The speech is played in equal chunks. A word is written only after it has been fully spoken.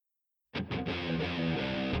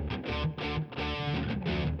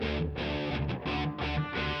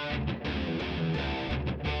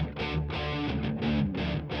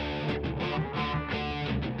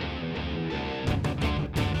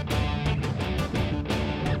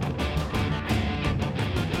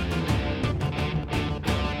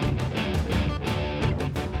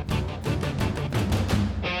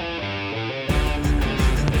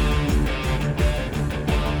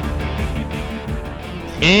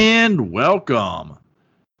And welcome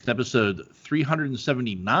to episode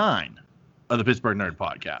 379 of the Pittsburgh Nerd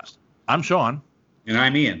Podcast. I'm Sean. And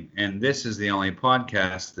I'm Ian. And this is the only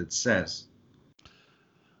podcast that says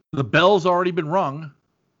the bell's already been rung,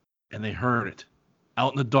 and they heard it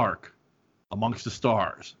out in the dark amongst the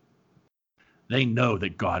stars. They know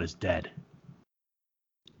that God is dead.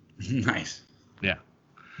 Nice. Yeah.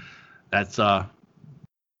 That's from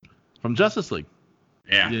Justice League.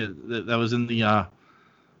 Yeah. That was in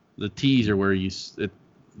the teaser where you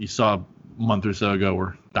saw a month or so ago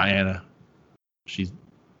where Diana, she's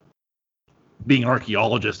being an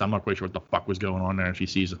archaeologist. I'm not quite sure what the fuck was going on there, and she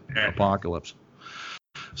sees Apocalypse.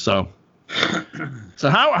 So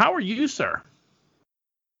how are you, sir?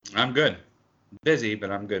 I'm good. Busy,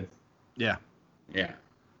 but I'm good. Yeah. Yeah.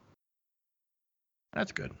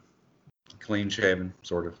 That's good. Clean shaven,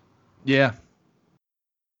 sort of. Yeah.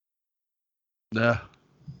 Yeah.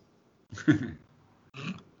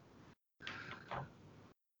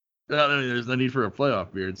 There's no need for a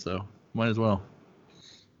playoff beard, so might as well.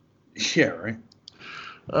 Yeah,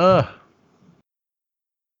 right.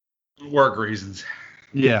 Work reasons.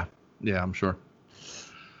 Yeah, I'm sure.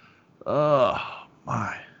 Oh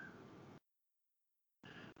my.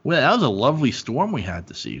 Well, that was a lovely storm we had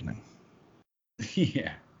this evening.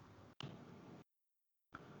 Yeah.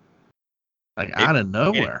 Out of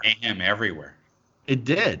nowhere. It mayhem everywhere. It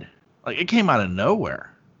did. It came out of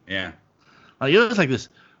nowhere. Yeah. It was like this,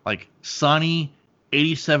 sunny,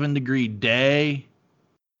 87-degree day,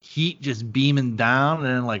 heat just beaming down,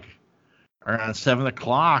 and then around 7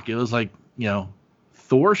 o'clock, it was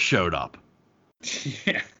Thor showed up.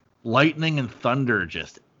 Yeah. Lightning and thunder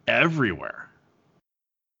just everywhere.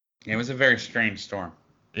 It was a very strange storm.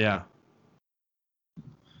 Yeah.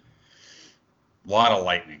 A lot of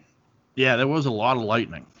lightning. Yeah, there was a lot of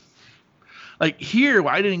lightning. Here,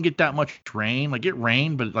 I didn't get that much rain. It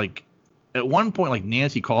rained, but at one point,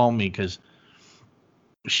 Nancy called me because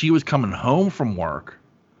she was coming home from work.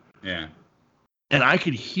 Yeah. And I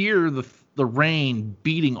could hear the rain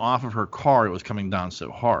beating off of her car. It was coming down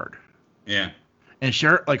so hard. Yeah. And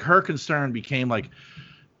her concern became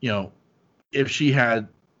if she had,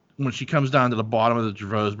 when she comes down to the bottom of the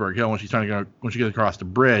Dravosburg Hill, when she gets across the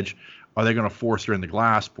bridge, are they going to force her in the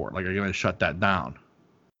Glassport? Are they going to shut that down?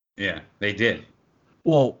 Yeah, they did.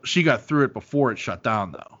 Well, she got through it before it shut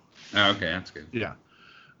down, though. Oh, okay, that's good. Yeah,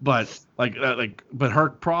 but but her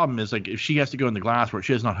problem is if she has to go in the Glassport,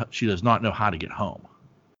 she does not know how to get home.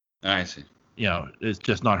 I see. It's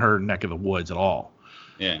just not her neck of the woods at all.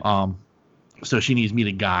 Yeah. So she needs me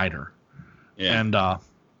to guide her. Yeah. And but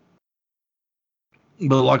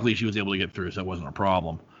luckily she was able to get through, so it wasn't a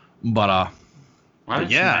problem. But why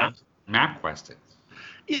did she MapQuest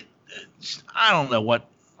it? I don't know what.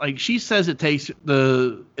 She says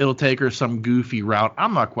it'll take her some goofy route.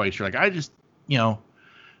 I'm not quite sure. I just,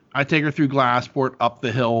 I take her through Glassport, up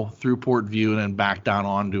the hill, through Port View, and then back down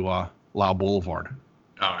onto Lau Boulevard.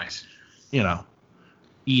 Oh, I see.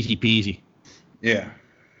 Easy peasy. Yeah.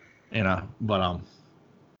 But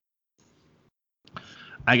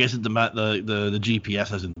I guess the GPS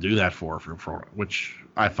doesn't do that for which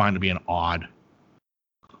I find to be an odd.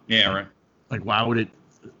 Yeah, right. Why would it?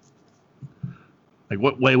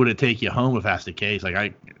 What way would it take you home if that's the case?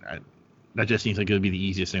 I that just seems like it would be the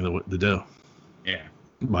easiest thing to do. Yeah.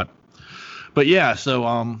 But yeah,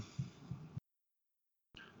 so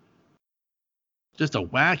just a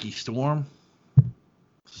wacky storm.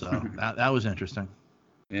 So that was interesting.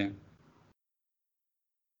 Yeah.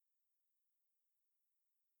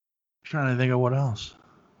 Trying to think of what else.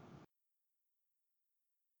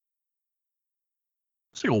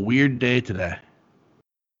 It's a weird day today.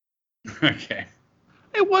 Okay.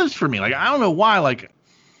 It was for me. I don't know why.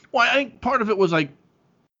 I think part of it was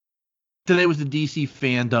today was the DC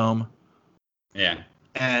Fandom. Yeah.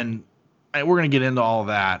 And we're gonna get into all of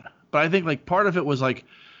that. But I think part of it was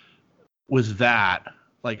was that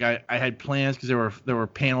I had plans because there were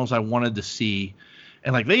panels I wanted to see,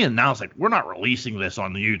 and they announced we're not releasing this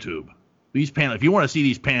on the YouTube. These panels, if you want to see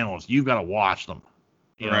these panels, you've got to watch them.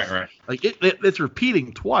 Right. It's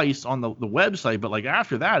repeating twice on the website, but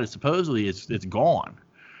after that, it's supposedly it's gone.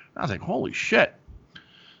 I was like, holy shit.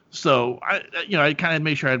 So I kind of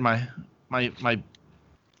made sure I had my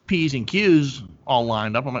P's and Q's all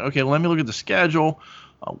lined up. I'm like, okay, well, let me look at the schedule.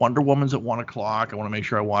 Wonder Woman's at 1 o'clock. I want to make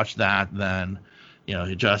sure I watch that. Then,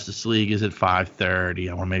 Justice League is at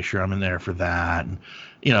 5:30. I want to make sure I'm in there for that. And,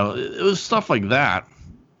 it was stuff like that.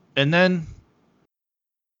 And then,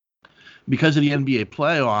 because of the NBA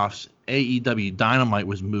playoffs, AEW Dynamite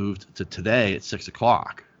was moved to today at 6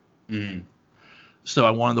 o'clock. Mm. So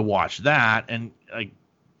I wanted to watch that, and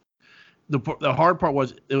the hard part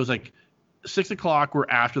was it was like 6 o'clock. We're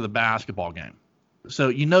after the basketball game,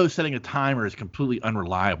 so setting a timer is completely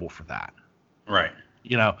unreliable for that. Right.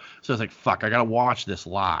 So it's like, fuck, I gotta watch this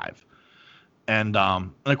live, and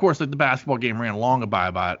of course, like the basketball game ran long by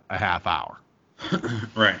about a half hour.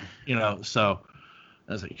 Right. So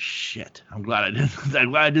I was like, shit. I'm glad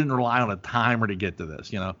I didn't rely on a timer to get to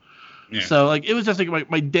this. Yeah. So like it was just like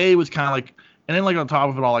my day was kind of like, and then like on top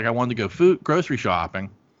of it all, like I wanted to go grocery shopping,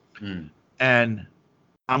 and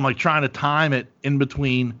I'm like trying to time it in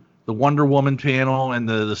between the Wonder Woman panel and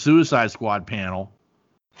the Suicide Squad panel.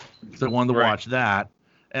 So I wanted to watch that,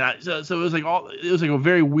 and so it was like a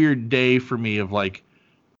very weird day for me of like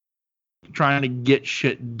trying to get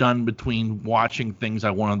shit done between watching things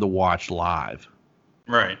I wanted to watch live.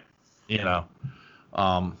 Right.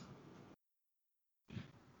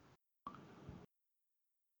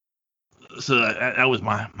 So that was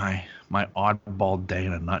my oddball day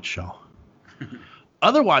in a nutshell.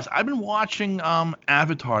 Otherwise, I've been watching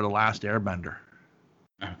Avatar: The Last Airbender.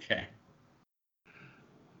 Okay.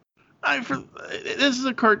 This is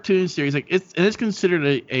a cartoon series, like it's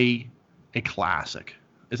considered a classic.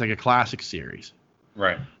 It's like a classic series.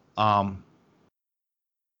 Right. And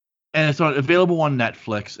it's available on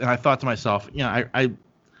Netflix. And I thought to myself, I'd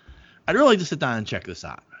really like to sit down and check this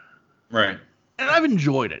out. Right. And I've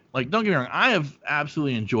enjoyed it. Like, don't get me wrong, I have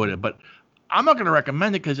absolutely enjoyed it. But I'm not going to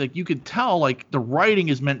recommend it because, like, you could tell, like, the writing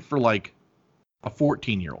is meant for like a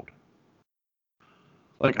 14-year-old.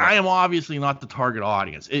 Like, I am obviously not the target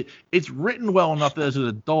audience. It's written well enough that as an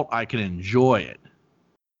adult I can enjoy it.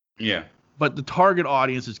 Yeah. But the target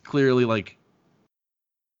audience is clearly like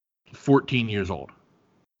 14 years old.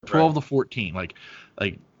 12 to 14. Like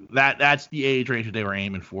that's the age range that they were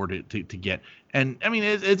aiming for to get. And I mean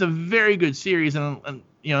it's a very good series, and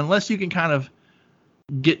unless you can kind of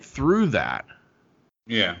get through that,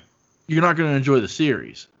 you're not going to enjoy the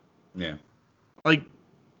series. Yeah. Like,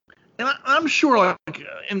 and I'm sure, like,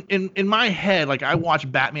 in my head, like, I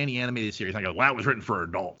watch Batman the animated series, and I go, well, that was written for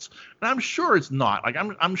adults. And I'm sure it's not. Like,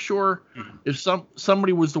 I'm sure if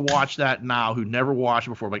somebody was to watch that now who never watched it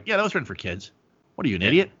before, like, yeah, that was written for kids. What are you, an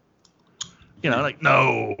idiot? Like,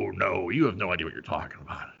 no, you have no idea what you're talking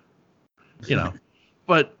about.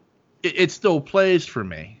 But it still plays for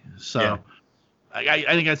me. So I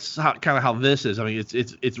think that's kind of how this is. I mean,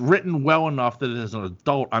 it's written well enough that as an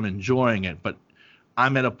adult, I'm enjoying it, but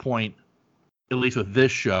I'm at a point, at least with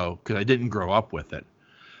this show, because I didn't grow up with it,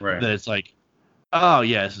 that it's like, oh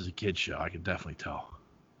yeah, this is a kid's show. I can definitely tell.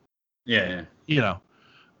 Yeah.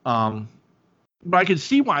 But I can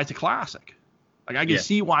see why it's a classic. Like, I can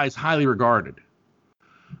see why it's highly regarded.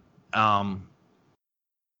 So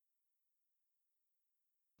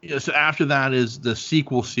after that is the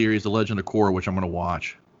sequel series, The Legend of Korra, which I'm going to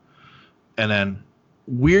watch. And then,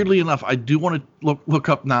 weirdly enough, I do want to look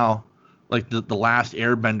up now, like the last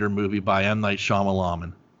Airbender movie by M. Night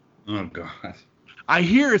Shyamalan. Oh, God. I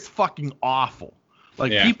hear it's fucking awful.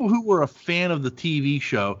 Like, people who were a fan of the TV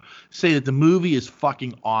show say that the movie is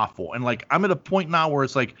fucking awful. And, like, I'm at a point now where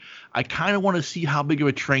it's like, I kind of want to see how big of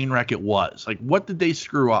a train wreck it was. Like, what did they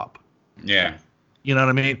screw up? Yeah. You know what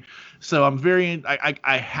I mean? So I'm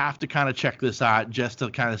I have to kind of check this out just to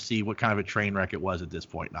kind of see what kind of a train wreck it was at this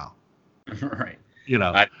point now. Right.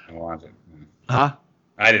 I didn't watch it. Huh?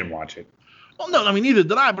 I didn't watch it. Well, no, I mean, neither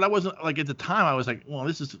did I, but I wasn't, like, at the time, I was like, well,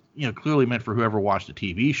 this is, clearly meant for whoever watched the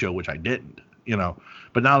TV show, which I didn't,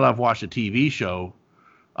 But now that I've watched the TV show,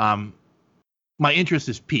 my interest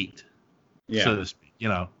is piqued, so to speak,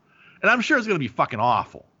 And I'm sure it's going to be fucking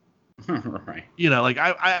awful. Right. Like,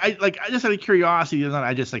 I just out of curiosity, and then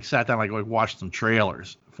I just, like, sat down, like watched some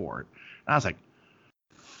trailers for it. And I was like,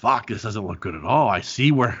 fuck, this doesn't look good at all. I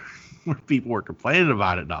see where people were complaining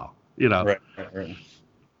about it now, Right.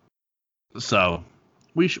 So,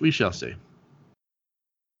 we shall see.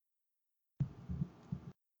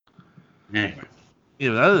 Anyway.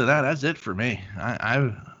 Other than that, that's it for me.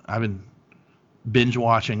 I've been binge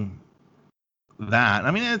watching that.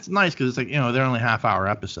 I mean, it's nice because it's like, they're only half-hour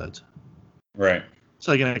episodes. Right.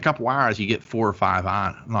 So, like, in a couple hours, you get 4 or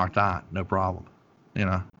 5 knocked out, no problem.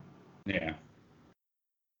 Yeah. I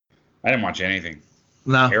didn't watch anything.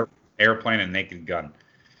 No. Airplane and Naked Gun.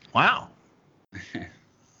 Wow.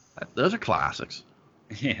 Those are classics.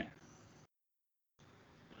 Yeah.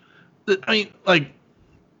 I mean, like,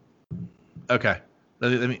 okay.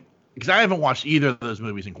 Because I haven't watched either of those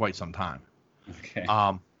movies in quite some time. Okay.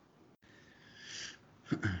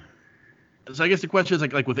 So I guess the question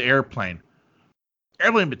is like with Airplane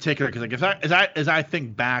in particular, because like as I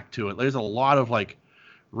think back to it, there's a lot of like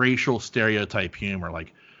racial stereotype humor,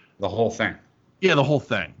 like the whole thing. Yeah, the whole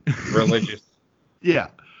thing. Religious. Yeah.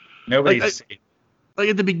 Nobody's safe. Like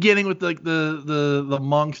at the beginning with like the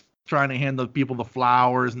monks trying to hand the people the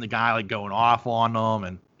flowers and the guy like going off on them,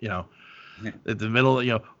 and at the middle,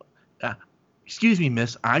 excuse me,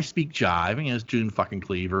 miss, I speak jive, and it's June fucking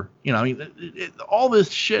Cleaver. I mean, all this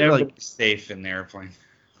shit. Nobody's safe in the airplane.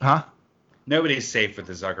 Huh? Nobody's safe with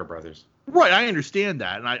the Zucker brothers. Right, I understand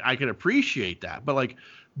that, and I can appreciate that, but like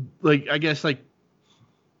I guess like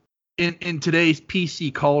in today's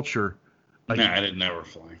PC culture, like, no, I didn't know we're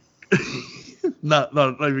flying. not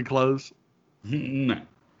even close. No.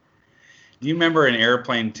 Do you remember in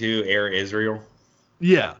Airplane 2, Air Israel?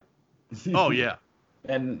 Yeah. Oh yeah.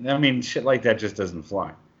 And I mean, shit like that just doesn't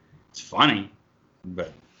fly. It's funny,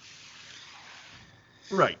 but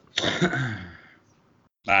right. I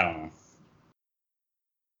don't know.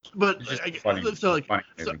 But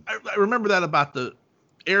I remember that about the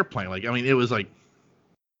airplane. Like, I mean, it was like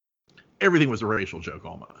everything was a racial joke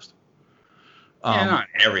almost. Yeah, not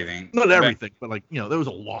everything. Not everything, but like, there was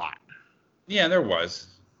a lot. Yeah, there was.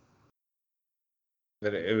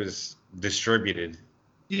 But it was distributed.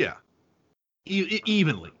 Yeah.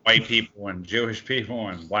 Evenly. White people and Jewish people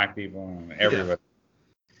and black people and everybody.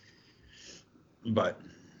 Yeah. But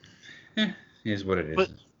it is what it is. But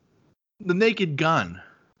the Naked Gun,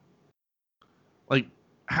 like,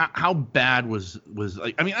 how bad was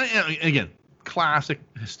like? I mean, again, classic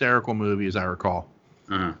hysterical movie as I recall.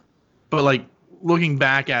 Uh-huh. But like looking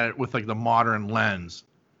back at it with like the modern lens,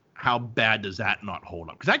 how bad does that not hold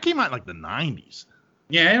up? Because that came out in like the 90s.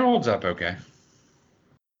 Yeah, it holds up okay.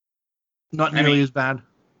 Not nearly as bad.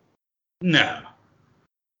 No,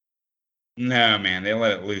 man, they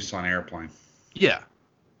let it loose on Airplane. Yeah.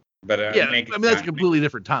 But I mean that's a completely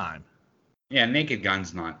different time. Yeah, Naked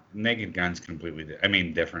Gun's completely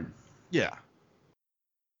different. Yeah.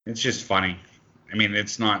 It's just funny. I mean,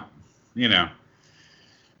 it's not,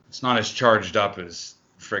 it's not as charged up as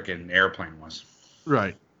frickin' Airplane was.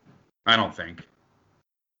 Right. I don't think.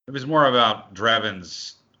 It was more about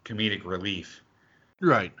Dreven's comedic relief.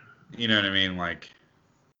 Right. You know what I mean? Like.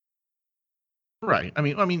 Right. I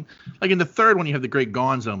mean, like in the third one, you have the great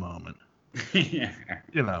Gonzo moment. Yeah.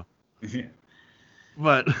 Yeah.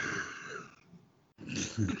 But.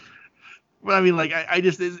 But I mean, like, I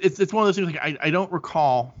just it's one of those things. Like, I don't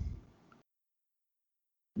recall.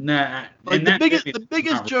 Nah. Like the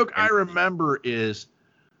biggest joke I remember is,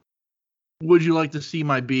 "Would you like to see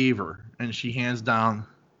my beaver?" And she hands down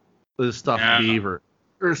the stuffed beaver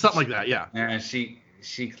or something like that. Yeah. Yeah.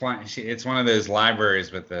 It's one of those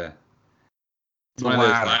libraries with the. It's one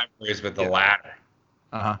ladder. Of those libraries with the ladder.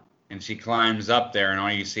 Uh-huh. And she climbs up there, and all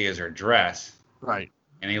you see is her dress. Right.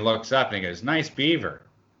 And he looks up and he goes, "Nice beaver."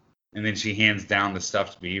 And then she hands down the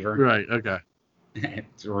stuffed beaver. Right. Okay.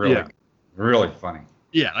 It's really funny.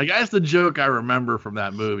 Yeah, like that's the joke I remember from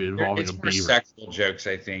that movie involving a beaver. It's more sexual jokes,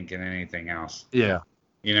 I think, than anything else. Yeah.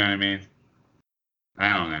 You know what I mean?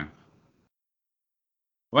 I don't know.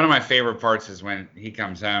 One of my favorite parts is when he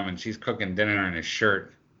comes home and she's cooking dinner in his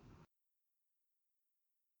shirt.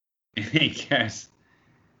 And he goes,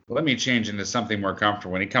 "Let me change into something more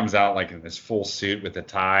comfortable." When he comes out like in this full suit with a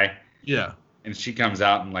tie. Yeah. And she comes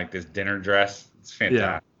out in like this dinner dress. It's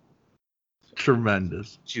fantastic. Yeah.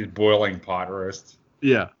 Tremendous. She's boiling pot roast.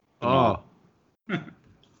 Yeah. Oh.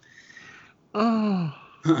 Oh.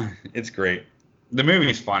 It's great. The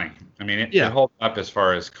movie's funny. I mean, it holds up as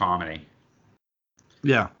far as comedy.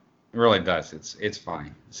 Yeah. It really does. It's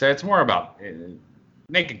funny. So it's more about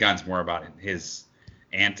Naked Gun's more about his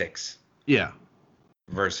antics. Yeah.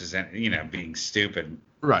 Versus being stupid.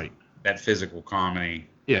 Right. That physical comedy.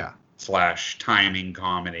 Yeah. / timing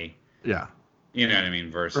comedy. Yeah. You know what I mean?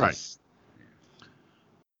 Versus. Right.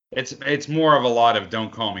 It's more of a lot of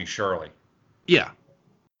 "Don't Call Me Shirley." Yeah.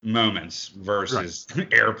 Moments versus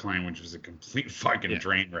Airplane, which was a complete fucking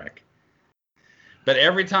train wreck. But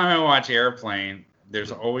every time I watch Airplane,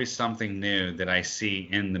 there's always something new that I see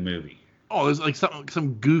in the movie. Oh, there's like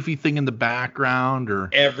some goofy thing in the background or.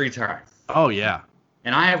 Every time. Oh yeah.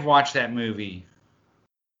 And I have watched that movie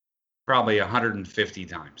probably 150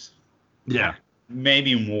 times. Yeah.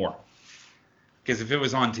 Maybe more. Because if it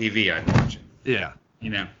was on TV, I'd watch it. Yeah.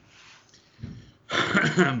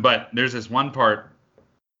 But there's this one part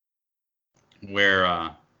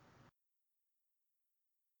where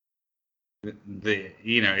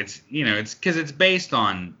it's because it's based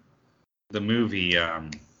on the movie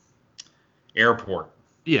Airport.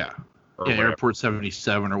 Yeah. Airport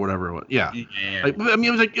 77 or whatever it was. Yeah. Yeah. Like, I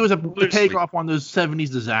mean, it was a takeoff on those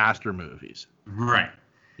 70s disaster movies. Right.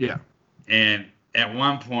 Yeah. And at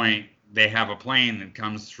one point, they have a plane that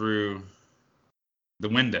comes through the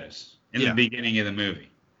windows in the beginning of the movie.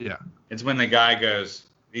 Yeah. It's when the guy goes,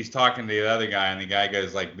 he's talking to the other guy, and the guy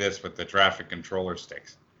goes like this with the traffic controller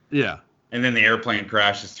sticks. Yeah. And then the airplane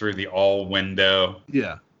crashes through the all window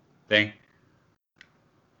thing.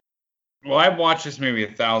 Well, I've watched this movie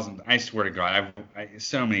 1,000. I swear to God,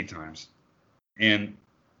 so many times, and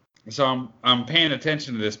so I'm paying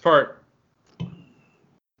attention to this part,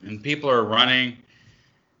 and people are running.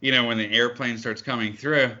 You know, when the airplane starts coming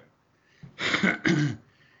through, and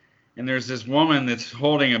there's this woman that's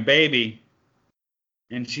holding a baby,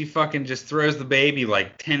 and she fucking just throws the baby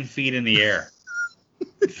like 10 feet in the air.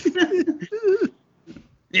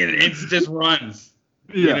 It just runs.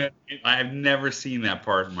 Yeah. You know, I've never seen that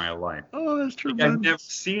part in my life. Oh, that's true. I've never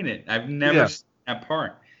seen it. I've never seen that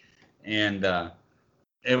part. And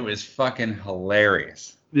it was fucking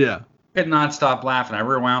hilarious. Yeah. Could not stop laughing. I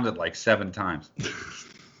rewound it like 7 times.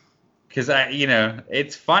 Because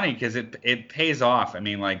it's funny because it pays off. I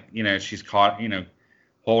mean, like, she's caught,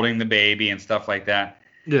 holding the baby and stuff like that.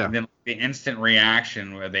 Yeah. And then the instant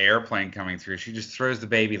reaction with the airplane coming through, she just throws the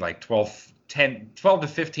baby like 12 to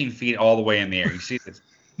 15 feet all the way in the air. You see this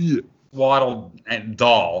swaddled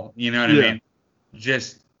doll, you know what I mean?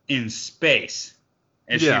 Just in space.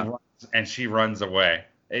 And she runs away.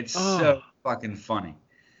 It's so fucking funny.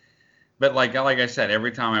 But like I said,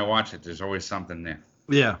 every time I watch it, there's always something new.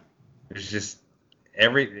 Yeah. There's just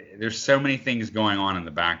there's so many things going on in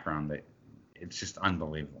the background that it's just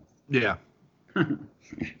unbelievable. Yeah.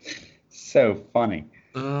 So funny.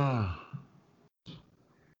 Oh.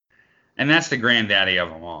 And that's the granddaddy of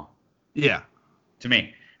them all. Yeah. To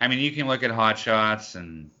me. I mean, you can look at Hot Shots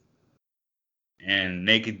and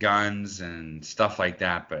Naked Guns and stuff like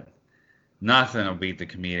that, but nothing will beat the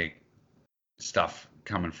comedic stuff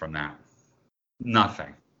coming from that.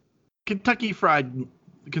 Nothing. Kentucky Fried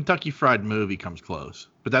Movie comes close,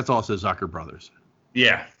 but that's also Zucker Brothers.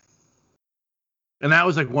 Yeah. And that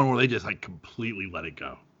was like one where they just like completely let it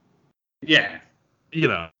go. Yeah. You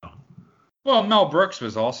know. Well, Mel Brooks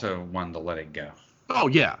was also one to let it go. Oh,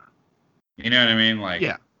 yeah. You know what I mean? Like,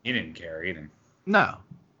 yeah. He didn't care either. No.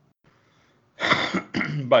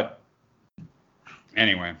 But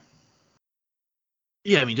anyway.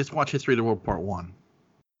 Yeah, I mean, just watch History of the World Part 1.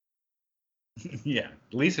 Yeah.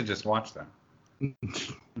 Lisa just watched that.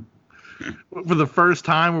 For the first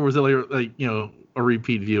time, or was it like, a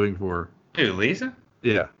repeat viewing for her? Who, Lisa?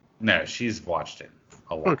 Yeah. No, she's watched it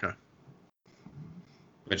a lot. Okay.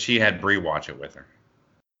 But she had Bree watch it with her.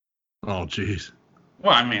 Oh, jeez.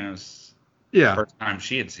 Well, I mean, it was the first time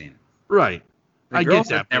she had seen it. Right. I get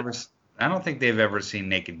that. I don't think they've ever seen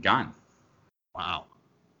Naked Gun. Wow.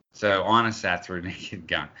 So Anna sat through Naked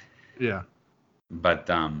Gun. Yeah. But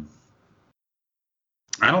I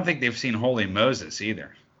don't think they've seen Holy Moses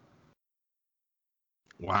either.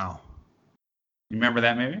 Wow. You remember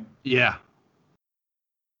that movie? Yeah.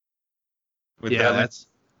 That's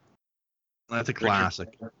a classic.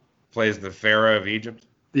 Richard plays the Pharaoh of Egypt.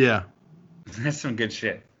 Yeah. That's some good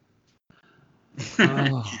shit.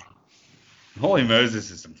 Oh. Holy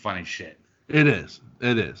Moses is some funny shit. It is.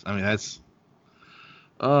 I mean, that's.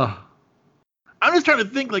 I'm just trying to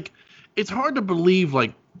think. Like, it's hard to believe.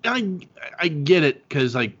 Like, I get it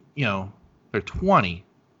because, like, they're 20.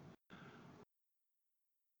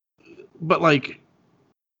 But like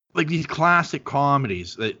these classic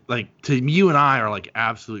comedies that, like, to you and I are like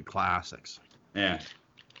absolute classics. Yeah.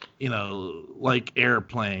 Like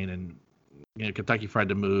Airplane and Kentucky Fried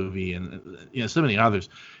the Movie and so many others.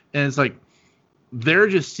 And it's like they're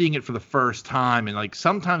just seeing it for the first time, and like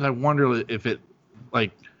sometimes I wonder if it,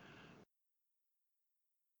 like,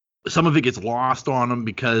 some of it gets lost on them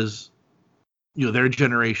because their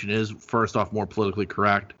generation is, first off, more politically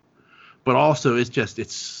correct, but also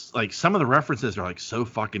it's like some of the references are like so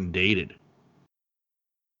fucking dated.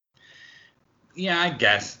 Yeah, I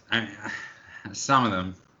guess. Some of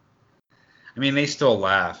them. I mean, they still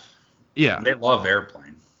laugh. Yeah. They love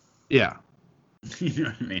Airplane. Yeah. You know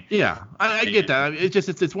what I mean? Yeah, I get that.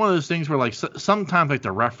 It's one of those things where, like, sometimes, like,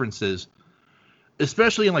 the references,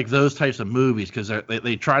 especially in like those types of movies, because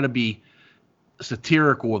they try to be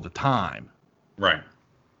satirical of the time. Right.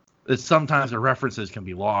 That sometimes the references can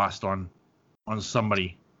be lost on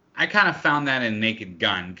somebody. I kind of found that in Naked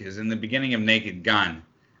Gun, because in the beginning of Naked Gun,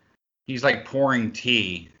 he's like pouring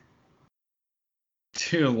tea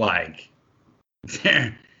to like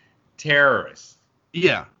terrorists.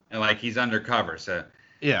 Yeah. And like he's undercover, so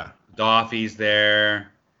yeah. Daffy's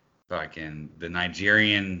there, fucking the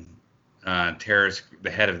Nigerian terrorist,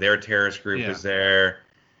 the head of their terrorist group is there.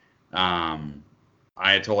 Ayatollah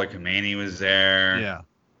Khomeini was there. Yeah.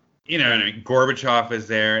 You know, and Gorbachev is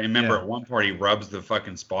there. And remember, at one part he rubs the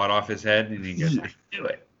fucking spot off his head, and he goes, "I knew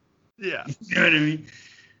it." Yeah. You know what I mean?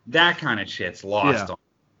 That kind of shit's lost on.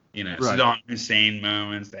 You know, Right. Saddam Hussein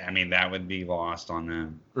moments. I mean, that would be lost on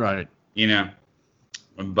them. Right. You know,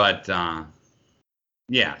 but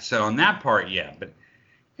yeah. So on that part, yeah. But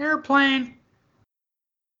Airplane,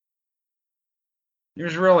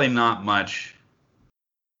 there's really not much.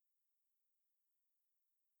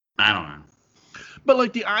 I don't know. But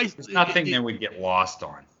like the eyes, There's nothing that would get lost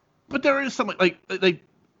on. but there is something like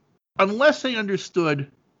unless they understood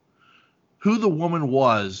who the woman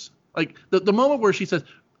was, like the moment where she says,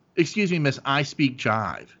 "Excuse me, miss, I speak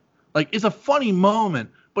jive," like it's a funny moment,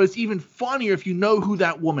 but it's even funnier if you know who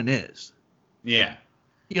that woman is. Yeah.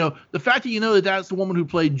 You know, the fact that you know that that's the woman who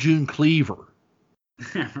played June Cleaver.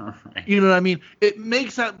 Right. You know what I mean? It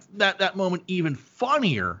makes that moment even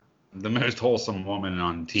funnier. The most wholesome woman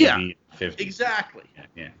on TV. Yeah, in the 50s. exactly.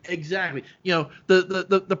 Yeah. Exactly. You know,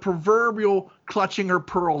 the proverbial clutching her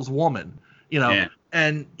pearls woman, you know, Yeah.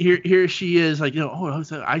 and here she is, like, you know,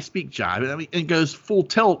 oh, I speak jive. And I mean, and goes full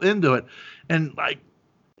tilt into it. And like,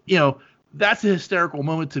 you know, that's a hysterical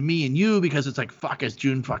moment to me and you, because it's like, fuck, it's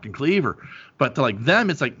June fucking Cleaver. But to like them,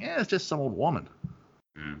 it's like, yeah, it's just some old woman.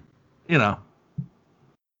 Yeah. You know.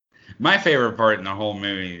 My favorite part in the whole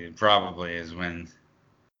movie probably is when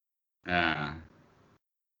that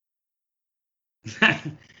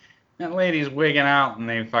lady's wigging out and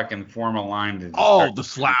they fucking form a line to Oh, the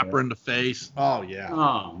slapper in the face. Oh yeah.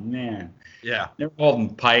 Oh man. Yeah. They're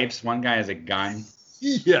holding pipes. One guy has a gun.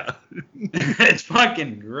 Yeah. It's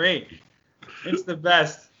fucking great. It's the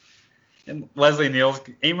best. And Leslie Niels,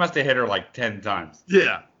 he must have hit her like 10 times.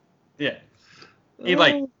 Yeah. Yeah.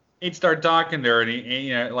 He'd start talking to her, and he,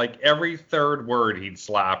 you know, like every third word he'd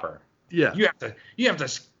slap her. Yeah. You have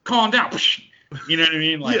to calm down. You know what I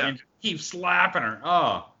mean? Like, Yeah. and just keep slapping her.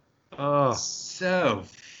 Oh, so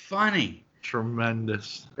funny.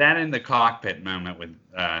 Tremendous. That in the cockpit moment with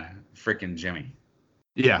freaking Jimmy.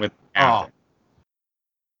 Yeah. With Oh.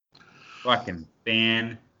 Fucking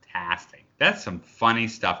fantastic. That's some funny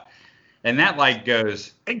stuff. And that like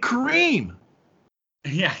goes. And Kareem.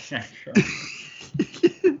 Yeah, sure.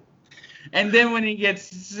 And then when he gets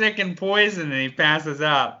sick and poisoned and he passes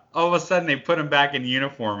out, all of a sudden they put him back in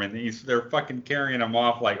uniform and they're fucking carrying him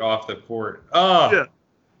off like off the court. Oh,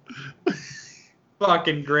 yeah.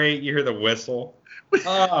 Fucking great. You hear the whistle.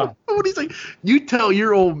 Oh. What he's like, you tell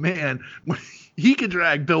your old man he could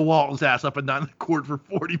drag Bill Walton's ass up and down the court for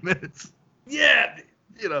 40 minutes. Yeah.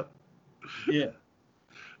 You know. Yeah.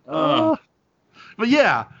 But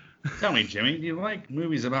yeah. Tell me, Jimmy, do you like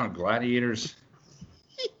movies about gladiators?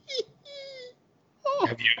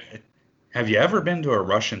 Have you ever been to a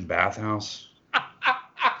Russian bathhouse?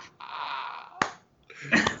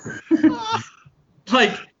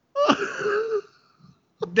 Like,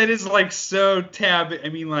 that is like so I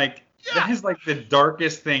mean, like, that is like the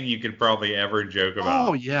darkest thing you could probably ever joke about.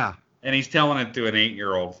 Oh, yeah. And he's telling it to an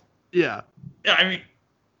 8-year-old. Yeah. I mean,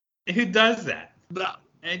 who does that?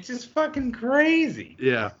 It's just fucking crazy.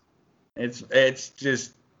 Yeah. It's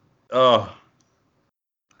just, oh.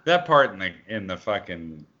 That part in the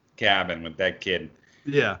fucking cabin with that kid.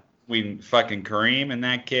 Yeah. We fucking Kareem and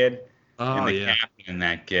that kid. Oh, and the captain and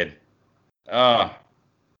that kid. Oh.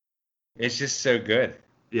 It's just so good.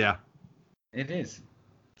 Yeah. It is.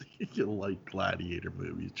 You like gladiator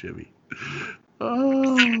movies, Jimmy.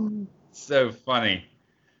 Oh. So funny.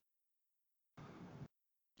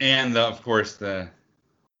 And of course the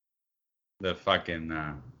fucking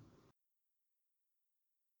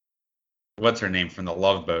what's her name from the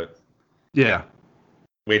Love Boat? Yeah.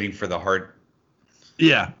 Waiting for the heart.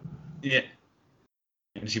 Yeah. Yeah.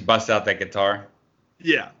 And she busts out that guitar.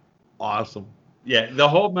 Yeah. Awesome. Yeah, the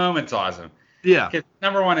whole moment's awesome. Yeah. Because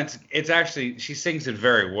number one, it's actually she sings it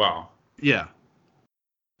very well. Yeah.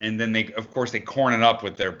 And then they corn it up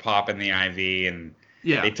with their popping the IV and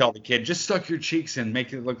they tell the kid, just suck your cheeks and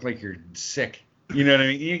make it look like you're sick. You know what I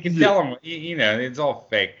mean? You can tell them, you know, it's all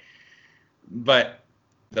fake. But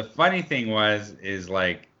the funny thing is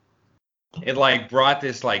like, it like brought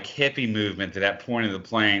this like hippie movement to that point of the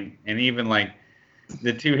plane. And even like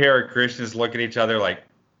the two Hare Krishnas look at each other like,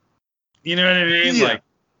 you know what I mean? Yeah. Like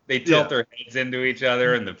they tilt their heads into each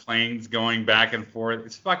other and the plane's going back and forth.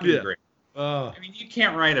 It's fucking great. I mean, you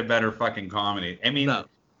can't write a better fucking comedy. I mean,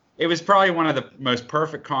 it was probably one of the most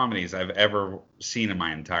perfect comedies I've ever seen in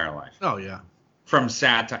my entire life. Oh, yeah. From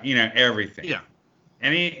satire, you know, everything. Yeah.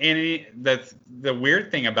 And the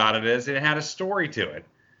weird thing about it is it had a story to it.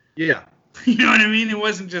 Yeah. You know what I mean? It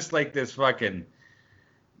wasn't just like this fucking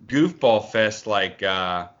goofball fest like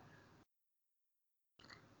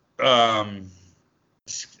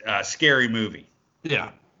scary movie.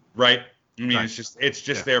 Yeah. Right? I mean, it's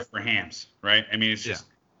just there for hams, right? I mean, it's just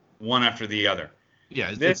one after the other.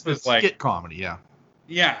 Yeah, this was like skit comedy, yeah.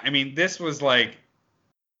 Yeah, I mean, this was like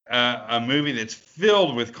a movie that's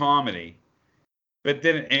filled with comedy, but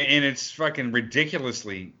then and it's fucking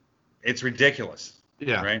ridiculously, it's ridiculous.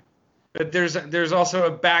 Yeah. Right. But there's also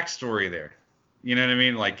a backstory there. You know what I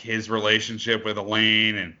mean? Like his relationship with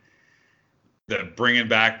Elaine and the bringing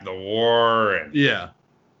back the war, and Yeah.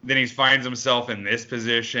 then he finds himself in this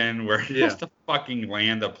position where he has Yeah. to fucking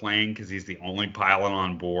land a plane because he's the only pilot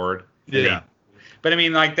on board. Yeah. But I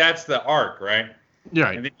mean, like that's the arc, right? You're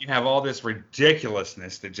right. And then you have all this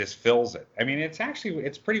ridiculousness that just fills it. I mean, it's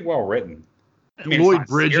pretty well written. I mean, Lloyd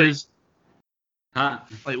Bridges. Huh?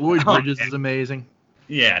 Like Lloyd Bridges is amazing.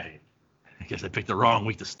 Yeah, dude. I guess I picked the wrong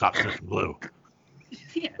week to stop Searching Blue.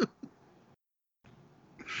 Yeah.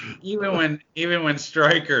 Even when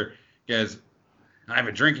Stryker goes, I have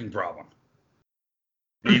a drinking problem.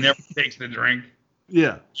 And he never takes the drink.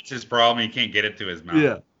 Yeah. It's his problem. He can't get it to his mouth.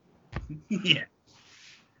 Yeah. Yeah.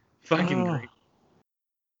 Fucking great.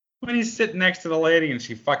 When he's sitting next to the lady and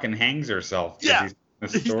she fucking hangs herself. Yeah.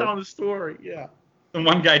 He's telling the story. Yeah. The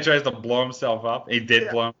one guy tries to blow himself up. He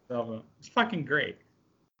did blow himself up. It's fucking great.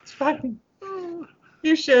 It's fucking.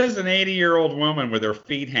 He shows an 80-year-old woman with her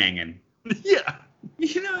feet hanging. Yeah.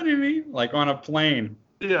 You know what I mean? Like on a plane.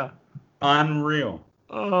 Yeah. Unreal.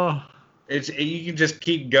 Oh. You can just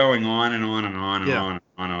keep going on and on and on and Yeah. on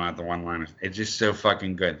and on at the one-liners. It's just so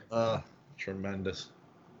fucking good. Tremendous.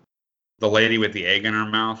 The lady with the egg in her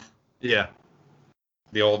mouth. Yeah.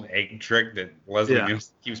 The old egg trick that Leslie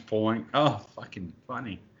Nielsen keeps pulling. Oh, fucking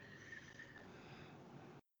funny.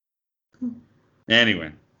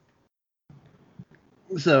 Anyway.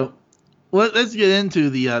 So, let's get into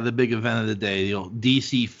the big event of the day, the old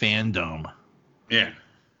DC Fandom. Yeah.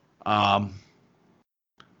 A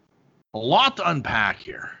lot to unpack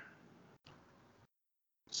here.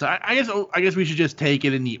 So I guess we should just take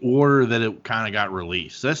it in the order that it kind of got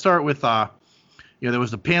released. So let's start with there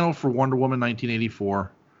was the panel for Wonder Woman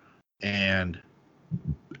 1984, and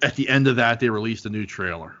at the end of that they released a new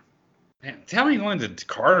trailer. Man, tell me Linda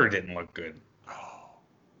Carter didn't look good.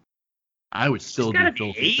 I would still do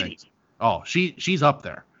filthy things. Oh, she's up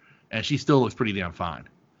there, and she still looks pretty damn fine.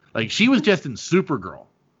 Like she was just in Supergirl,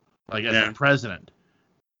 like as the president,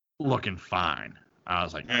 looking fine. I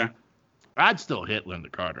was like, I'd still hit Linda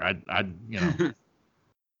Carter. I'd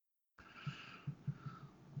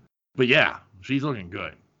But yeah, she's looking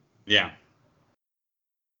good. Yeah.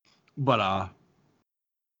 But other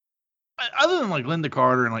than like Linda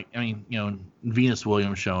Carter and Venus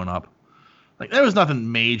Williams showing up, like there was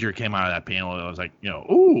nothing major came out of that panel that was like,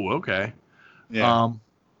 ooh, okay. Yeah.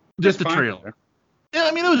 Just the trailer. Yeah,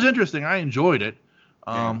 I mean it was interesting. I enjoyed it.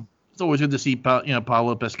 It's always good to see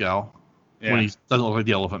Paulo Pascal when he doesn't look like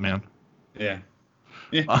the Elephant Man. Yeah.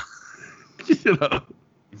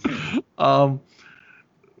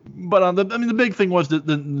 But the big thing was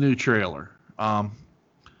the new trailer.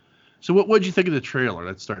 So what did you think of the trailer?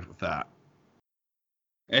 Let's start with that.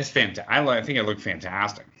 It's fantastic. I think it looked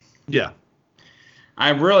fantastic. Yeah.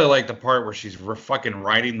 I really like the part where she's fucking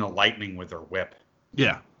riding the lightning with her whip.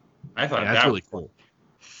 Yeah. I thought that's really cool.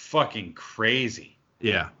 Fucking crazy.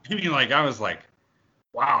 Yeah. I mean, like I was like,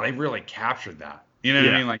 wow, they really captured that. You know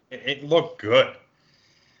what I mean? Like it looked good.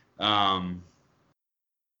 All in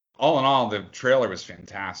all, the trailer was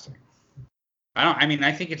fantastic.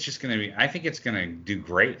 I think it's gonna do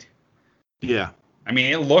great. Yeah. I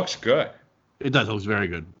mean, it looks good. It does. It looks very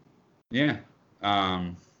good. Yeah.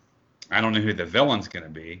 I don't know who the villain's gonna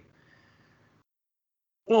be.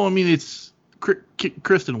 Well, I mean, it's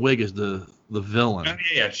Kristen Wiig is the villain. Oh,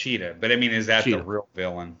 yeah, Cheetah. But I mean, is that the real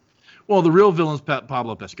villain? Well, the real villain's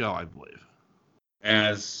Pablo Pascal, I believe.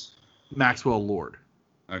 As Maxwell Lord.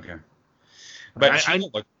 Okay. But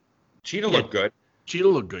Cheetah looked good. Cheetah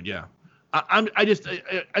looked good, yeah. I just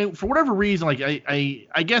for whatever reason, like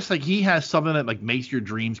I guess like he has something that like makes your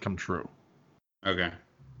dreams come true. Okay.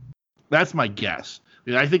 That's my guess.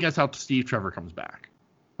 I think that's how Steve Trevor comes back.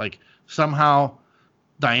 Like somehow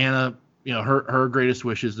Diana, her greatest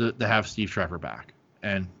wish is to have Steve Trevor back,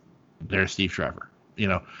 and there's Steve Trevor.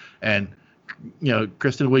 And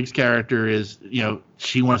Kristen Wiig's character is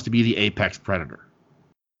she wants to be the apex predator.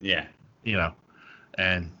 Yeah.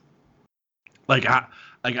 And like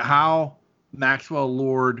how Maxwell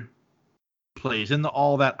Lord plays into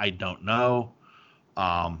all that, I don't know.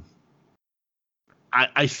 I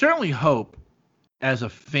certainly hope, as a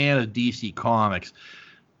fan of DC Comics,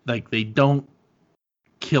 like they don't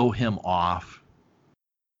kill him off.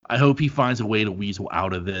 I hope he finds a way to weasel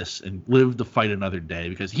out of this and live to fight another day,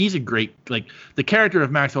 because he's a great, like, the character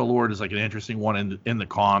of Maxwell Lord is like an interesting one in the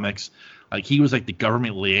comics. Like he was like the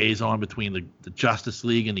government liaison between the Justice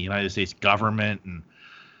League and the United States government, and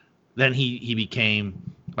then he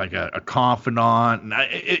became like a confidant, and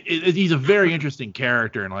he's a very interesting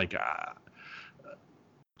character, and like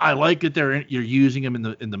I like that you're using him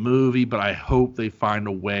in the movie, but I hope they find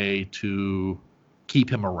a way to keep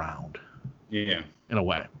him around. Yeah. In a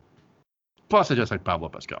way. Plus, I just like Pablo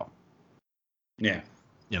Pascal. Yeah.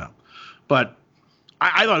 But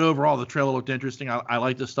I thought overall the trailer looked interesting. I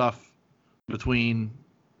like the stuff between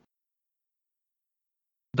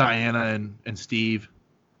Diana and Steve.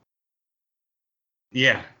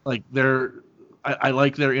 Yeah. Like I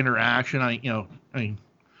like their interaction.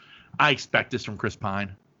 I expect this from Chris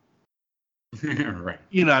Pine. Right.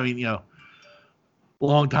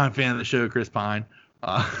 Longtime fan of the show, Chris Pine.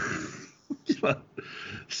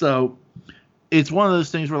 So it's one of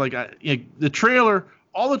those things where like the trailer,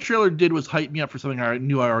 all the trailer did was hype me up for something I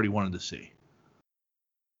knew I already wanted to see.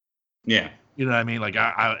 Yeah. You know what I mean? Like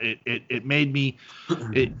it made me.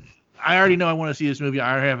 I already know I want to see this movie.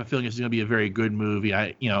 I already have a feeling it's going to be a very good movie.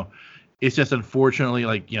 It's just unfortunately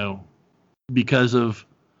like because of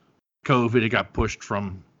COVID, it got pushed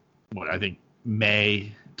from I think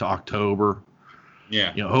May to October.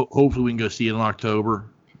 Yeah. Hopefully we can go see it in October.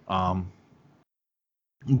 But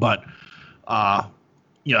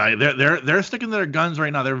they're sticking to their guns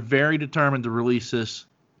right now. They're very determined to release this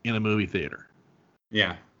in a movie theater.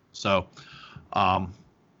 Yeah. So, but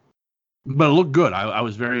it looked good. I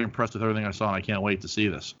was very impressed with everything I saw, and I can't wait to see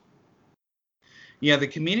this. Yeah, the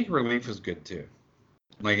comedic relief was good too.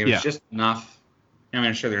 Like it was just enough. I mean,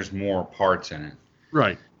 I'm sure there's more parts in it.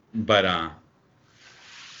 Right. But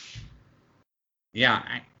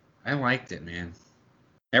yeah, I liked it, man.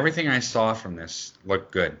 Everything I saw from this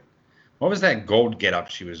looked good. What was that gold getup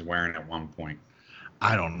she was wearing at one point?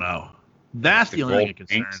 I don't know. That's the only thing that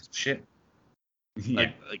concerns. Shit.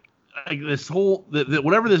 Yeah. Like this whole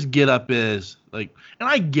whatever this getup is, like, and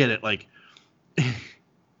I get it, like.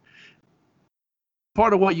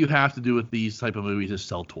 Part of what you have to do with these type of movies is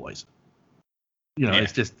sell toys.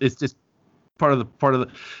 It's just part of the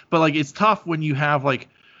but like it's tough when you have like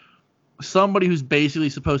somebody who's basically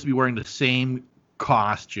supposed to be wearing the same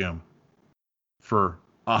costume for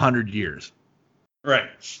 100 years. Right.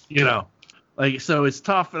 Like so it's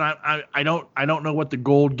tough, and I don't know what the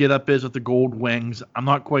gold getup is with the gold wings. I'm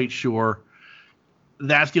not quite sure.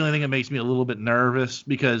 That's the only thing that makes me a little bit nervous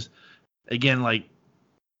because again, like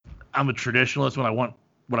I'm a traditionalist when I want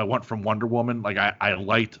what I want from Wonder Woman. Like I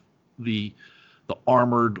liked the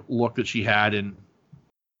armored look that she had in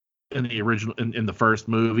the original in the first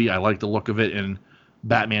movie. I like the look of it in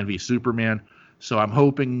Batman v Superman. So I'm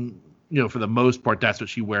hoping, for the most part, that's what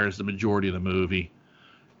she wears the majority of the movie.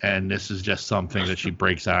 And this is just something that she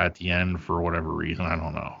breaks out at the end for whatever reason. I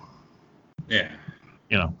don't know. Yeah.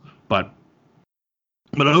 But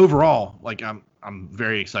overall, like I'm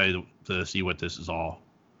very excited to see what this is all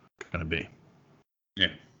gonna be.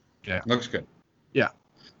 Yeah. Looks good. Yeah.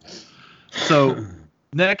 So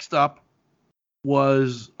next up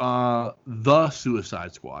was The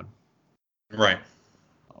Suicide Squad. Right.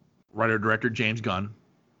 Writer director James Gunn.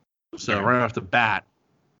 So right off the bat,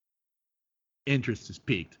 interest is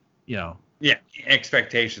peaked. Yeah.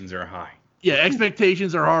 Expectations are high. Yeah,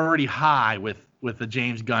 expectations are already high with the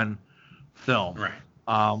James Gunn film. Right.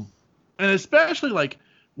 And especially like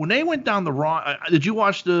when they went down the wrong. Did you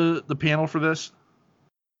watch the panel for this?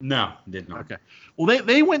 No, did not. Okay. Well,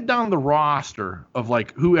 they went down the roster of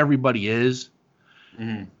like who everybody is,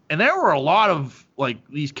 and there were a lot of like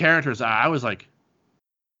these characters. I was like,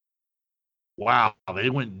 wow, they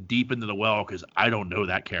went deep into the well because I don't know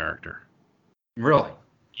that character. Really?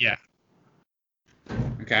 Yeah.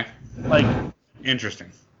 Okay. Like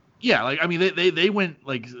interesting. Yeah, like I mean, they went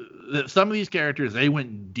like some of these characters they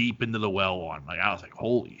went deep into the well on. Like I was like,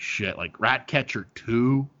 holy shit! Like Ratcatcher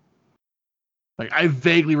 2. Like I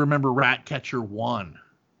vaguely remember Ratcatcher 1.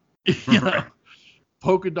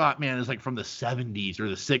 Polka Dot Man is like from the 70s or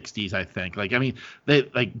the 60s, I think. Like I mean, they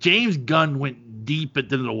like James Gunn went deep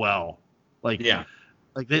into the well. Like yeah.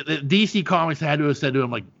 Like the DC Comics had to have said to him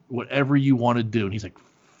like, whatever you want to do, and he's like,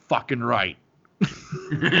 fucking right.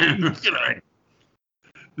 Right.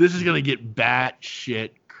 This is gonna get batshit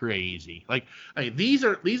crazy. Like, I mean, these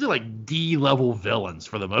are like D level villains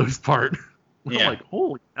for the most part. Yeah. I'm like,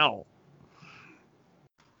 holy hell.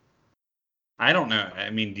 I don't know. I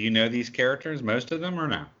mean, do you know these characters, most of them, or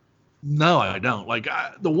no? No, I don't. Like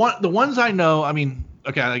the ones I know. I mean,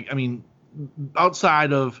 okay. I mean,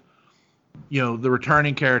 outside of the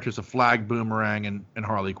returning characters of Flag, Boomerang, and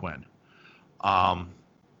Harley Quinn.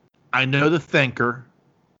 I know the Thinker.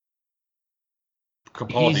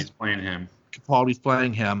 Capaldi's playing him. Capaldi's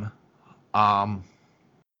playing him.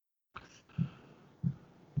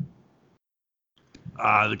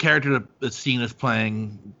 The character that Cena's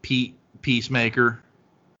playing, Peacemaker.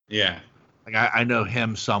 Yeah. Like I know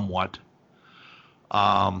him somewhat.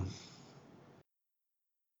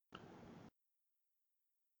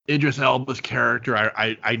 Idris Elba's character,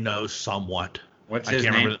 I know somewhat. What's I his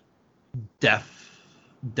can't name? remember.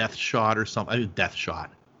 Death Shot or something. I think Death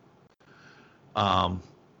Shot. I'm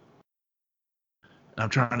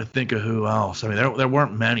trying to think of who else. I mean, there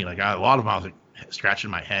weren't many. Like a lot of them, I was like scratching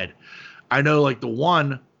my head. I know like the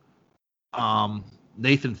one,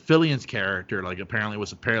 Nathan Fillion's character, like apparently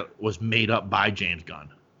was made up by James Gunn.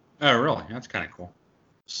 Oh, really? That's kind of cool.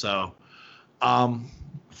 So,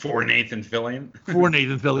 for Nathan Fillion. for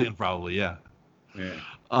Nathan Fillion, probably, yeah. Yeah.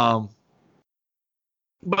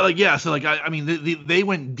 But like, yeah. So like, I mean, they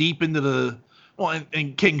went deep into the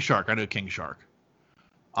and King Shark. I know King Shark.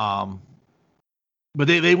 But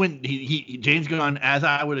they went. He James Gunn, as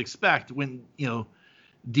I would expect, went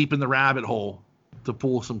deep in the rabbit hole to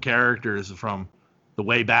pull some characters from the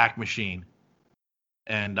Wayback Machine,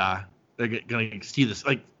 and they're gonna see this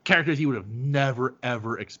like characters he would have never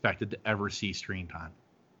ever expected to ever see screen time,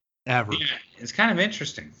 ever. Yeah, it's kind of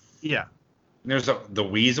interesting. Yeah. There's the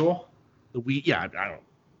Weasel. I don't.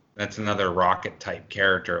 That's another Rocket type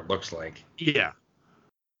character. It looks like. Yeah.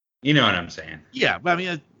 You know what I'm saying? Yeah, but I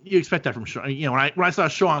mean, you expect that from Sean. When I saw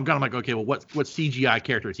Sean Gunn, I'm like, okay, well, what CGI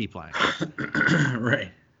character is he playing?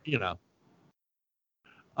 Right.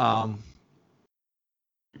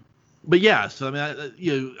 But yeah, so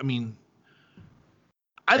I mean,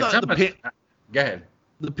 I thought Go ahead.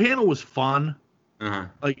 The panel was fun. Uh-huh.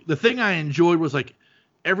 Like the thing I enjoyed was like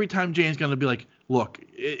every time Jane's gonna be like, look,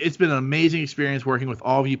 it's been an amazing experience working with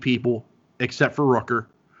all of you people except for Rooker.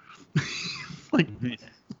 Like,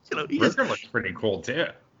 Rooker looks pretty cool too.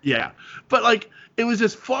 Yeah, but like it was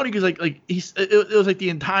just funny because it was like the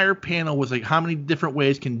entire panel was like, how many different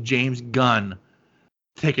ways can James Gunn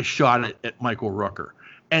take a shot at Michael Rooker?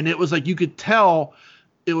 And it was like you could tell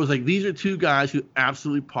it was like these are two guys who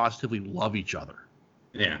absolutely positively love each other.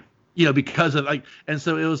 Yeah. Because of and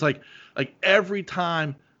so it was like every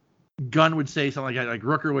time Gunn would say something like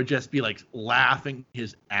Rooker would just be like laughing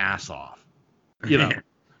his ass off.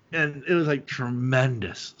 And it was like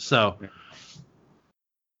tremendous. So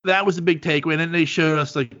that was a big takeaway. And then they showed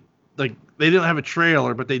us like they didn't have a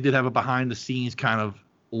trailer, but they did have a behind the scenes kind of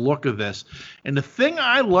look of this. And the thing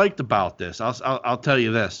I liked about this, I'll tell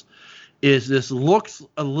you this, is this looks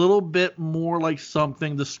a little bit more like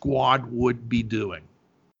something the Squad would be doing.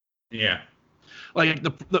 Yeah. Like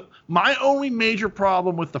my only major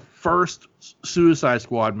problem with the first Suicide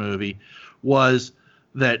Squad movie was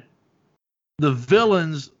that the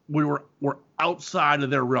villains were outside of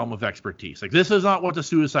their realm of expertise. Like this is not what the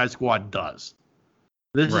Suicide Squad does.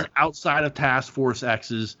 This is outside of Task Force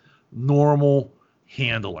X's normal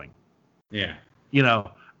handling. Yeah.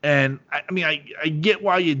 And I mean, I get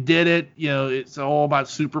why you did it. It's all about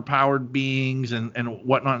superpowered beings and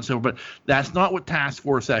whatnot and so forth, but that's not what Task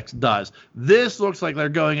Force X does. This looks like they're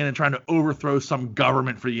going in and trying to overthrow some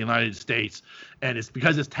government for the United States. And it's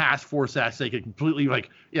because it's Task Force X, they could completely we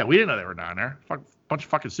didn't know they were down there. Bunch of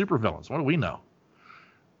fucking supervillains. What do we know?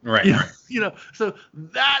 Right. So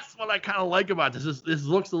that's what I kind of like about this. This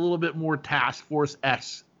looks a little bit more Task Force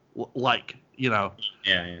X like, Yeah.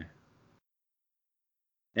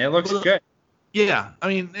 It looks good. Yeah, I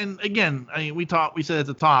mean, and again, we said at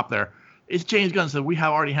the top there, it's James Gunn, so we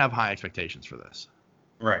already have high expectations for this.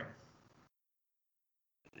 Right.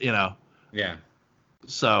 Yeah.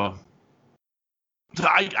 So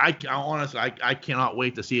I honestly, I cannot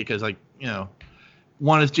wait to see it because,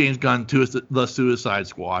 one is James Gunn, two is the Suicide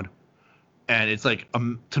Squad, and it's like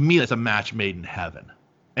to me that's a match made in heaven.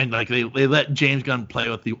 And like they let James Gunn play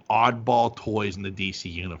with the oddball toys in the DC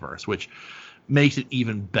universe, which makes it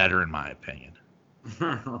even better in my opinion.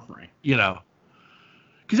 Right. Because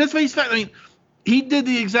that's what he's. I mean, he did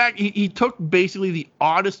the exact. He took basically the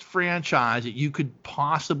oddest franchise that you could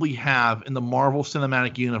possibly have in the Marvel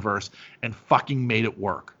Cinematic Universe and fucking made it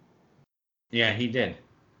work. Yeah, he did.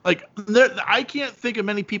 Like, I can't think of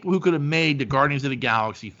many people who could have made the Guardians of the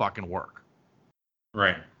Galaxy fucking work.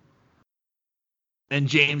 Right. And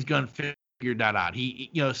James Gunn figured that out.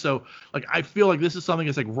 So like I feel like this is something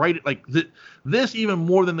that's like right like this even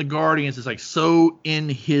more than the Guardians is like so in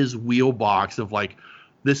his wheelbox of like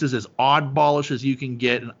this is as oddballish as you can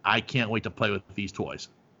get, and I can't wait to play with these toys.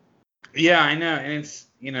 Yeah, I know, and it's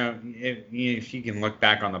if you can look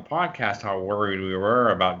back on the podcast, how worried we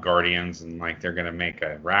were about Guardians and like they're gonna make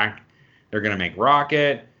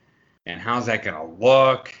Rocket, and how's that gonna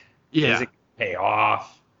look? Yeah. Is it gonna pay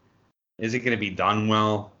off? Is it gonna be done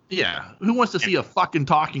well? Yeah. Who wants to see a fucking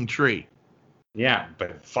talking tree? Yeah,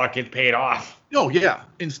 but fuck, it paid off. Oh yeah,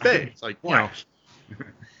 in spades. Like, What?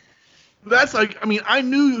 that's like, I mean, I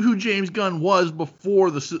knew who James Gunn was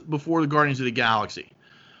before the Guardians of the Galaxy,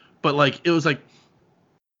 but like it was like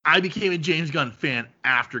I became a James Gunn fan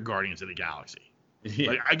after Guardians of the Galaxy.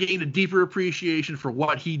 Yeah. Like I gained a deeper appreciation for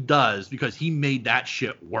what he does because he made that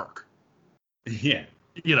shit work. Yeah.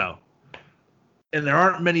 And there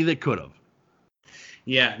aren't many that could have.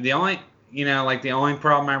 Yeah. The only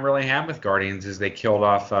problem I really have with Guardians is they killed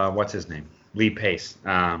off what's his name, Lee Pace.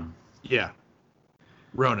 Yeah,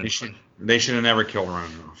 Ronan. They should have never killed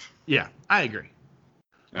Ronan off. Yeah, I agree.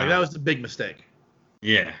 Like that was a big mistake.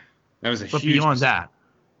 Yeah, that was a but huge. Beyond that,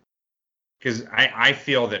 because I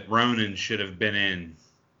feel that Ronan should have been in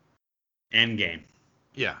Endgame.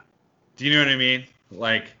 Yeah. Do you know what I mean?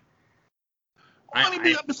 Like,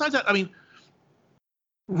 besides that, I mean,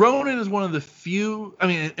 Ronan is one of the few. I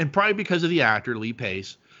mean, and probably because of the actor Lee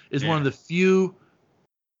Pace is one of the few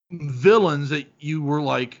villains that you were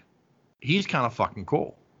like, he's kind of fucking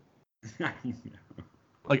cool.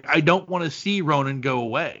 Like, I don't want to see Ronan go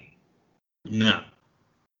away. No.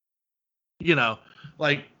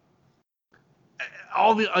 Like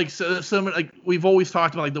all the like we've always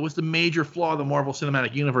talked about, like, what's the major flaw of the Marvel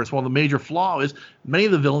Cinematic Universe? Well, the major flaw is many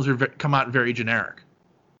of the villains come out very generic.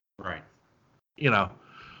 Right.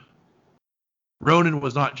 Ronan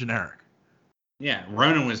was not generic. Yeah,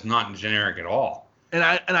 Ronan was not generic at all. And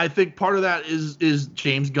I think part of that is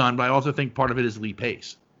James Gunn, but I also think part of it is Lee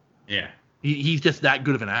Pace. Yeah. He's just that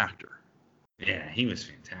good of an actor. Yeah, he was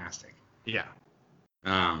fantastic. Yeah.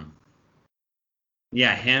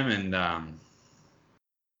 Yeah, him and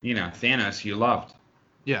Thanos you loved.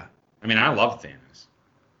 Yeah. I mean, I loved Thanos.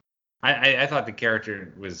 I thought the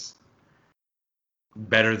character was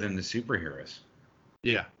better than the superheroes.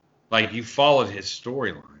 Yeah. Like, you followed his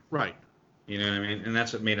storyline. Right. You know what I mean? And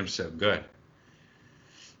that's what made him so good.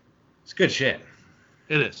 It's good shit.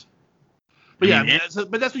 It is. But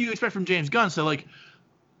but that's what you expect from James Gunn. So like,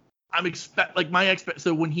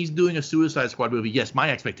 so when he's doing a Suicide Squad movie, yes,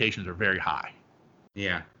 my expectations are very high.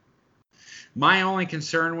 Yeah. My only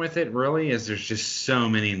concern with it really is there's just so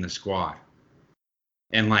many in the squad.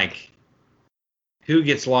 And like, who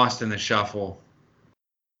gets lost in the shuffle?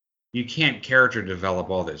 You can't character develop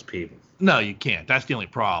all those people. No, you can't. That's the only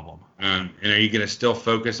problem. And are you going to still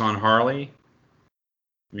focus on Harley?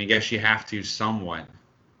 I mean, I guess you have to somewhat.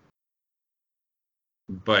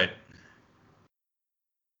 But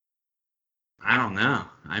I don't know.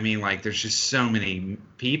 I mean, like, there's just so many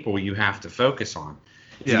people you have to focus on.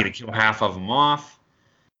 Is he going to kill half of them off?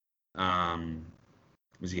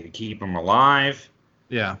 Was he going to keep them alive?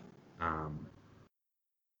 Yeah.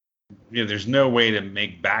 There's no way to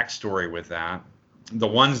make backstory with that. The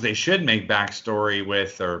ones they should make backstory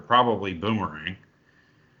with are probably Boomerang.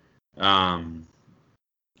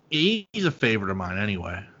 He's a favorite of mine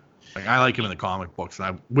anyway. Like, I like him in the comic books, and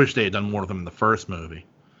I wish they had done more with him in the first movie.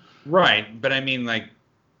 Right, but I mean, like,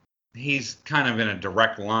 he's kind of in a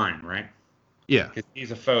direct line, right? Yeah. Because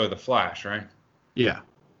he's a foe of the Flash, right? Yeah.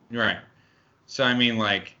 Right. So, I mean,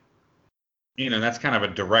 like, that's kind of a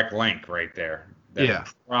direct link right there. That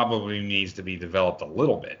probably needs to be developed a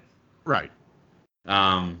little bit. Right.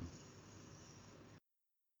 I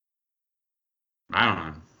don't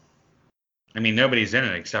know. I mean, nobody's in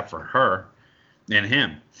it except for her and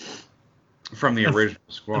him from the original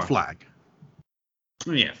squad. And Flag.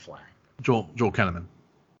 Yeah, Flag. Joel Kinnaman.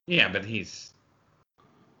 Yeah, but he's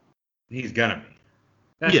gonna be.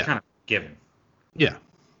 That's kind of given. Yeah.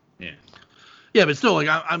 Yeah. Yeah, but still, like,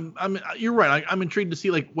 I'm you're right. I'm intrigued to see,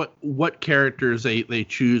 like, what characters they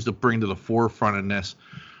choose to bring to the forefront in this.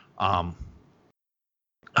 How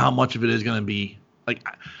much of it is going to be, like,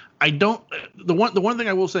 I don't. The one thing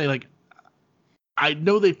I will say, like, I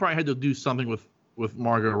know they probably had to do something with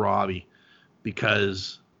Margot Robbie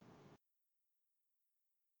because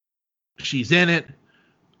she's in it,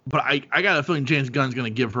 but I got a feeling James Gunn's going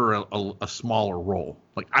to give her a smaller role.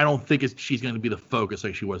 Like, I don't think she's going to be the focus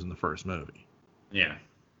like she was in the first movie. Yeah.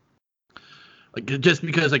 Like, just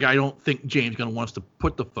because, like, I don't think James Gunn wants to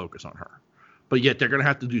put the focus on her, but yet they're going to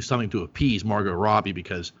have to do something to appease Margot Robbie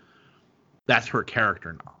because that's her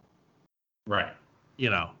character now. Right.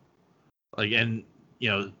 Like, and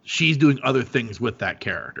she's doing other things with that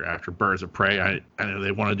character after Birds of Prey. I know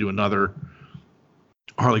they want to do another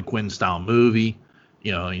Harley Quinn style movie,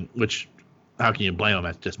 which, how can you blame them?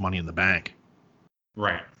 That's just money in the bank.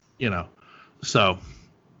 Right. So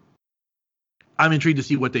I'm intrigued to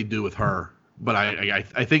see what they do with her, but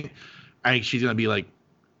I think she's gonna be like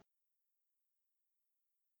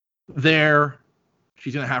there.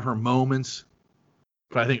 She's gonna have her moments,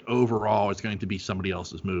 But I think overall it's going to be somebody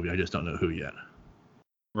else's movie. I just don't know who yet.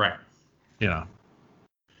 Right. You know.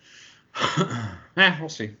 We'll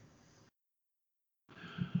see.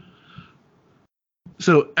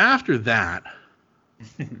 So after that,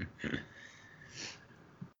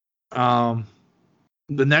 the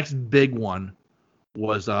next big one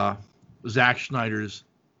was Zack Snyder's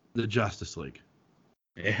The Justice League.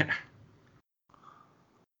 Yeah.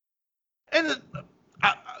 And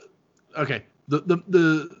okay, the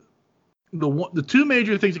two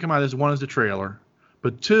major things that come out of this, one is the trailer,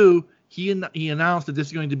 but two, he announced that this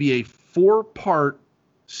is going to be a 4-part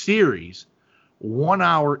series, 1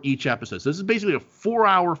 hour each episode. So this is basically a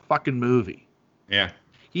 4-hour fucking movie. Yeah.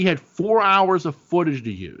 He had 4 hours of footage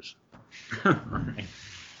to use. Right.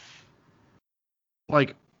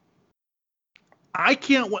 Like, I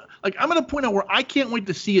can't wait. Like, I'm at a point now where I can't wait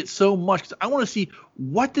to see it so much, because I want to see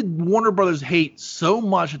what did Warner Brothers hate so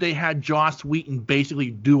much that they had Joss Whedon basically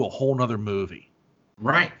do a whole nother movie.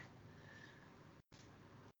 Right.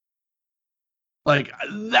 Like,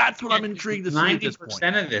 that's what I'm intrigued to see at this point.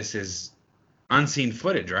 90% of this is unseen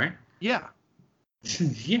footage, right? Yeah.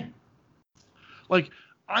 Yeah. Like,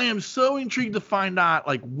 I am so intrigued to find out,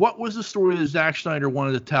 like, what was the story that Zack Snyder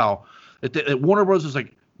wanted to tell that Warner Bros. Was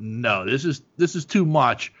like, no, this is too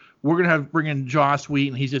much. We're gonna bring in Joss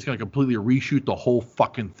Whedon. He's just gonna completely reshoot the whole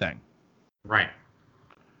fucking thing. Right.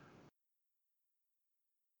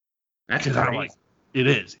 That's crazy. Like, it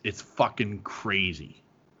is. It's fucking crazy.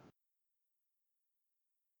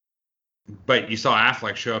 But you saw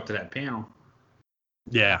Affleck show up to that panel.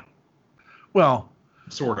 Yeah. Well.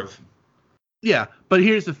 Sort of. Yeah, but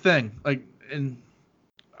here's the thing. Like, and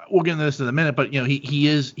we'll get into this in a minute, but, you know,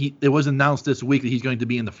 it was announced this week that he's going to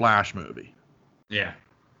be in the Flash movie. Yeah.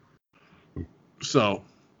 So.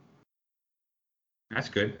 That's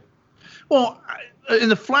good. Well, in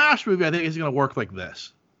the Flash movie, I think it's going to work like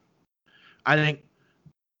this. I think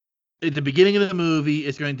at the beginning of the movie,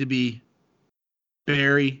 it's going to be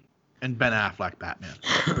Barry and Ben Affleck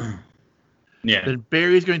Batman. Yeah. Then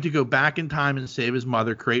Barry's going to go back in time and save his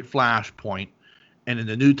mother, create Flashpoint, and in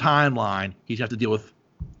the new timeline, he's going to have to deal with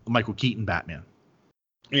Michael Keaton Batman.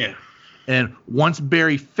 Yeah. And once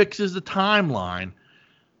Barry fixes the timeline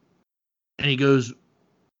and he goes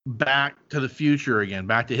back to the future again,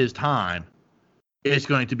 back to his time, it's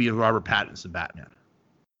going to be a Robert Pattinson Batman.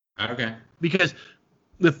 Okay. Because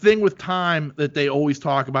the thing with time that they always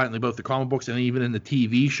talk about in both the comic books and even in the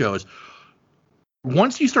TV shows,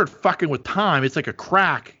 once you start fucking with time, it's like a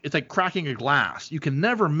crack. It's like cracking a glass. You can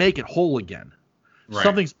never make it whole again. Right.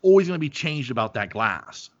 Something's always going to be changed about that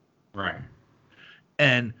glass. Right.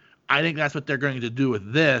 And I think that's what they're going to do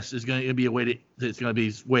with this. Is going to be a way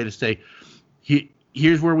to say,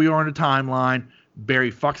 here's where we are in the timeline.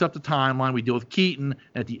 Barry fucks up the timeline. We deal with Keaton,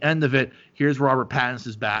 and at the end of it, here's Robert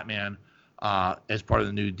Pattinson's Batman as part of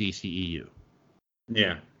the new DCEU.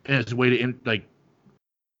 Yeah. And it's a way to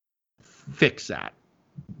fix that.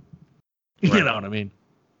 Right. You know what I mean?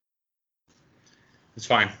 It's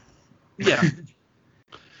fine. Yeah.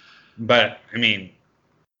 But I mean,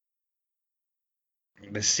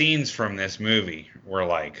 the scenes from this movie were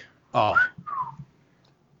like, oh,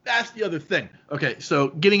 that's the other thing. Okay, so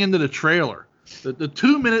getting into the trailer, the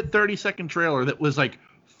 2-minute 30-second trailer that was like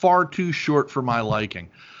far too short for my liking.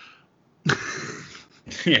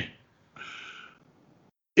 Yeah.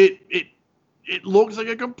 It looks like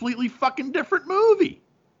a completely fucking different movie.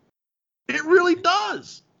 It really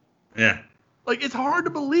does. Yeah. Like, it's hard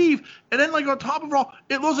to believe. And then, like, on top of it all,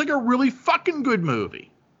 it looks like a really fucking good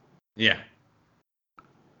movie. Yeah.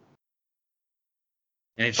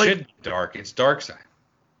 And it should be dark. It's dark side.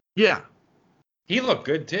 Yeah. He looked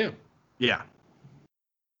good, too. Yeah.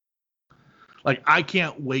 Like, I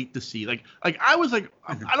can't wait to see. Like I was like,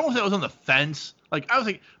 I don't want to say I was on the fence. Like, I was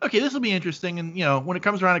like, okay, this will be interesting. And, you know, when it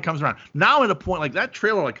comes around, it comes around. Now at a point, like, that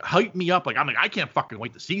trailer, like, hyped me up. Like, I'm like, I can't fucking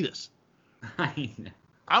wait to see this.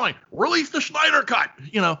 I'm like, release the Schneider cut.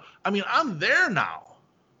 You know, I mean, I'm there now.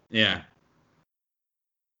 Yeah.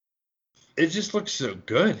 It just looks so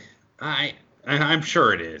good. I'm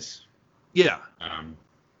sure it is. Yeah.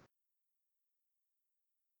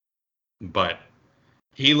 But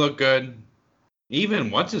he looked good.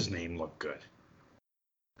 Even what's his name looked good.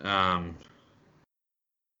 The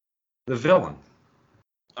villain.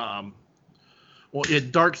 Well, you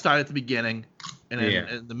had Dark Side at the beginning, and then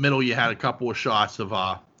in the middle you had a couple of shots of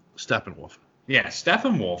Steppenwolf. Yeah,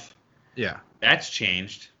 Steppenwolf. Yeah. That's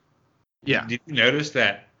changed. Yeah. Did you notice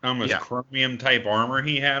that almost chromium type armor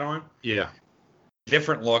he had on? Yeah.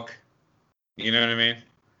 Different look. You know what I mean?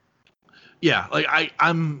 Yeah, like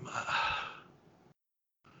I'm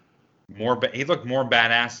he looked more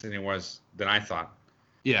badass than I thought.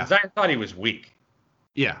 Yeah. 'Cause I thought he was weak.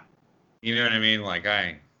 Yeah. You know what I mean?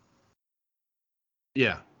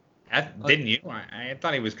 Yeah. Didn't you? I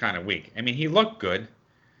thought he was kind of weak. I mean, he looked good.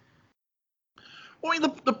 Well, I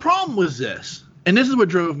mean, the problem was this, and this is what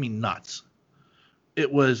drove me nuts.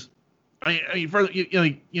 It was, further,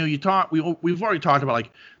 you talk. We've already talked about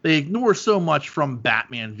like they ignore so much from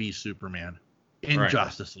Batman v Superman in Right.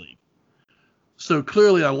 Justice League. So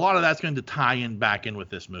clearly, a lot of that's going to tie in back in with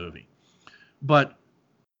this movie. But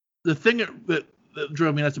the thing that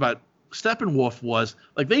drove me nuts about Steppenwolf was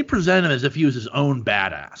like they present him as if he was his own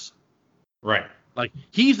badass. Right. Like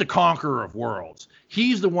he's the conqueror of worlds.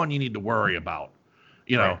 He's the one you need to worry about.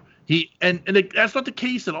 You know, right. That's not the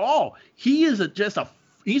case at all. He is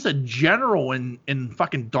he's a general in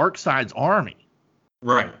fucking Darkseid's army.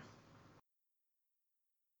 Right.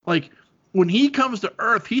 Like when he comes to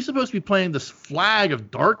Earth, he's supposed to be playing this flag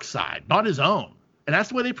of Darkseid, not his own. And that's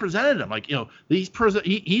the way they presented him. Like, he's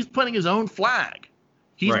planting his own flag.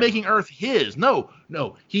 He's making Earth his. No,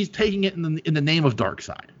 he's taking it in the name of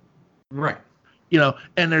Darkseid. Right.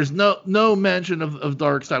 And there's no mention of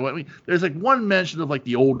Darkseid. I mean, there's like one mention of like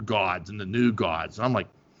the old gods and the new gods. And I'm like,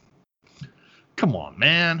 come on,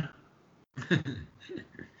 man.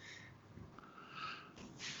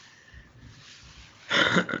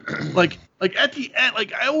 like at the end,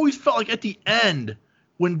 like I always felt like at the end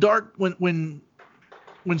when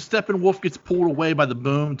Steppenwolf gets pulled away by the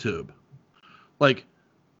boom tube, like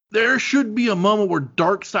there should be a moment where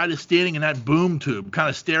Darkseid is standing in that boom tube, kind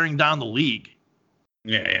of staring down the League.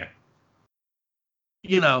 Yeah.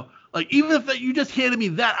 Like even if you just handed me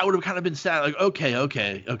that, I would have kind of been sad. Like, okay.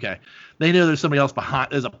 They know there's somebody else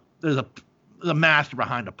behind. There's a master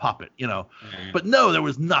behind a puppet, Mm-hmm. But no, there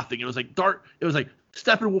was nothing. It was like It was like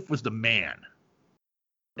Steppenwolf was the man.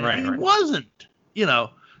 And he wasn't,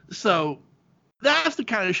 So that's the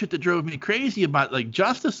kind of shit that drove me crazy about like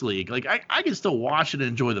Justice League. Like I can still watch it and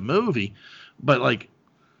enjoy the movie, but like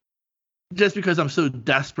just because I'm so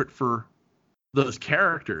desperate for those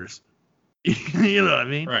characters, you know what I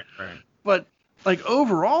mean? Right. But like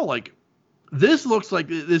overall, like this looks like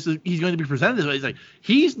he's going to be presented this way.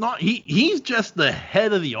 He's like he's just the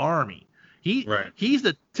head of the army. He's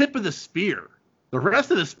the tip of the spear. The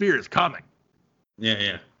rest of the spear is coming.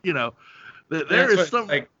 Yeah. There is some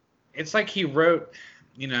like it's like he wrote,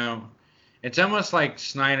 it's almost like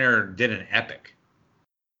Snyder did an epic.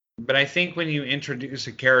 But I think when you introduce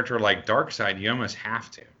a character like Darkseid, you almost have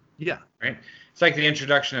to. Yeah. Right? It's like the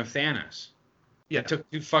introduction of Thanos. Yeah. It took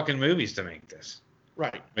 2 fucking movies to make this.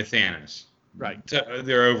 Right. With Thanos. Right. To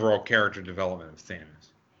their overall character development of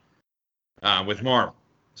Thanos. With Marvel.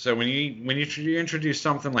 So when you introduce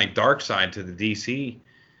something like Darkseid to the DC,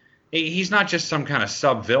 he's not just some kind of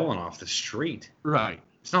sub-villain off the street. Right.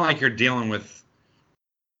 It's not like you're dealing with,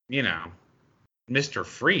 Mr.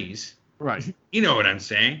 Freeze. Right. You know what I'm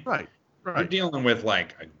saying? Right. You're dealing with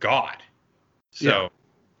like a god. So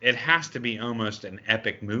it has to be almost an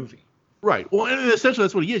epic movie. Right. Well, and essentially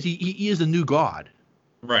that's what he is. He is a new god.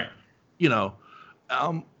 Right. But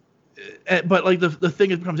like the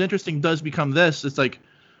thing that becomes interesting does become this. It's like,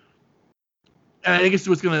 and I guess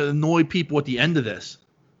what's going to annoy people at the end of this,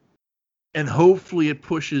 and hopefully it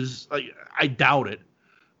pushes. Like, I doubt it,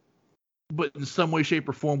 but in some way, shape,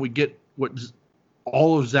 or form, we get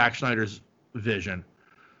all of Zack Snyder's vision.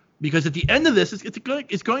 Because at the end of this, it's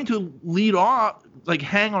going to lead off, like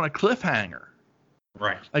hang on a cliffhanger.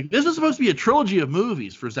 Right. Like this is supposed to be a trilogy of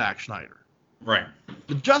movies for Zack Snyder. Right.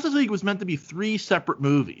 The Justice League was meant to be 3 separate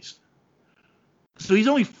movies. So he's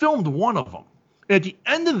only filmed one of them. And at the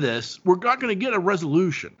end of this, we're not going to get a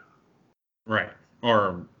resolution. Right.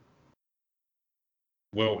 Or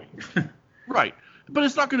will we? Right. But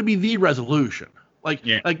it's not going to be the resolution.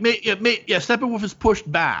 Steppenwolf is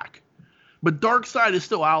pushed back. But Darkseid is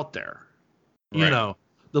still out there. Right.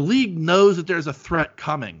 The League knows that there's a threat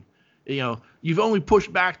coming. You've only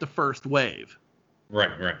pushed back the first wave.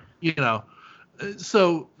 Right.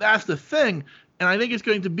 So that's the thing. And I think it's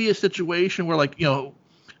going to be a situation where, like,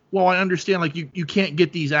 while I understand, like, you can't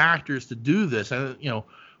get these actors to do this, and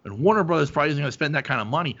Warner Brothers probably isn't going to spend that kind of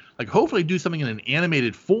money. Like, hopefully do something in an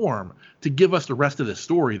animated form to give us the rest of the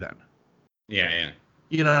story then. Yeah.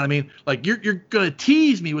 You know what I mean? Like, you're going to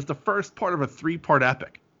tease me with the first part of a 3-part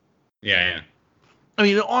epic. Yeah. I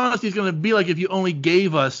mean, honestly, it's going to be like if you only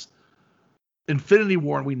gave us Infinity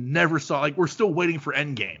War and we never saw, like, we're still waiting for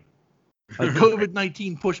Endgame. Like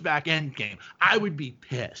COVID-19 pushback Endgame. I would be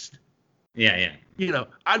pissed. Yeah.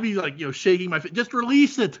 I'd be like, shaking my fist. Just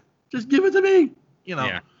release it. Just give it to me.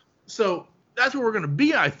 Yeah. So that's what we're going to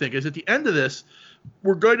be, I think, is at the end of this,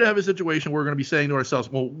 we're going to have a situation where we're going to be saying to ourselves,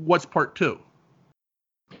 well, what's part 2?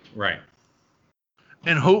 Right.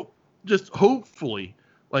 and hopefully,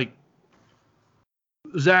 like,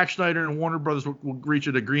 Zack Snyder and Warner Brothers will reach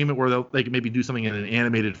an agreement where they can maybe do something in an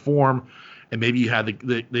animated form, and maybe you have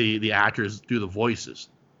the actors do the voices.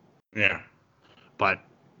 Yeah. But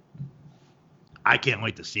I can't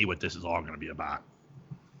wait to see what this is all going to be about.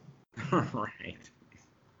 Right.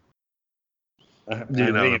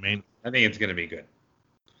 You know what I mean? I think it's going to be good.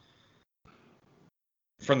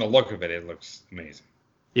 From the look of it, it looks amazing.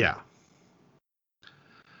 Yeah.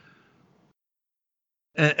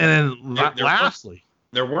 And then lastly,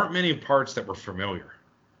 there weren't many parts that were familiar.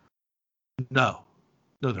 No,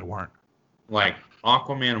 there weren't. Like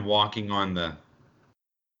Aquaman walking on the,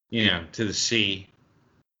 to the sea.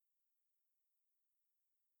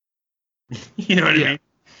 You know what I mean?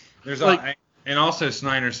 There's and also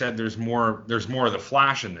Snyder said there's more of the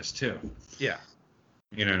Flash in this too. Yeah.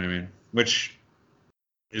 You know what I mean? Which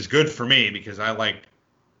is good for me because I like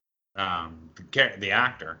the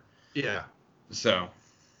actor. Yeah. So,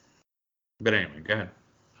 but anyway, go ahead.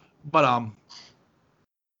 But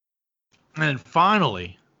and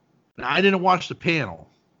finally, I didn't watch the panel,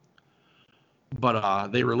 but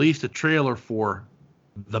they released a trailer for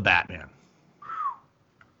The Batman.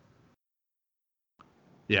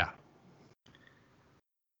 Yeah.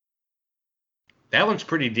 That looks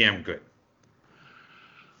pretty damn good.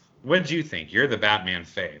 What did you think? You're the Batman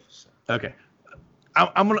fave. So. Okay.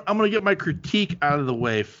 I'm gonna get my critique out of the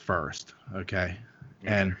way first. Okay.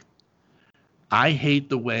 And I hate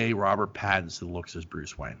the way Robert Pattinson looks as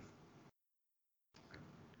Bruce Wayne.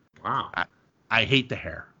 Wow. I hate the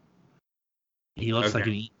hair. He looks like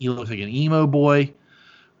an emo boy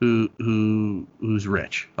who's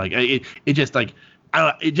rich. Like it just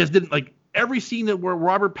didn't, like, every scene where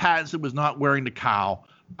Robert Pattinson was not wearing the cowl,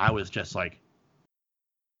 I was just like,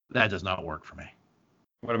 that does not work for me.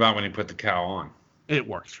 What about when he put the cowl on? It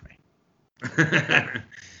works for me.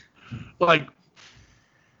 Like,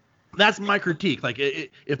 that's my critique. Like,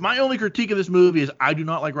 if my only critique of this movie is I do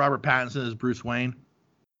not like Robert Pattinson as Bruce Wayne,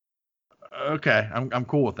 okay, I'm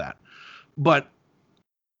cool with that. But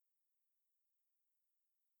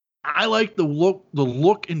I like the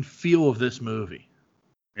look and feel of this movie.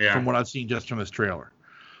 Yeah. From what I've seen just from this trailer.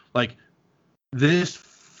 Like, this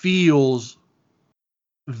feels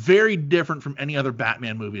very different from any other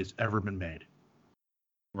Batman movie that's ever been made.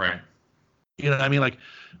 Right. You know what I mean? Like,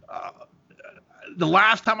 the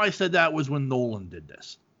last time I said that was when Nolan did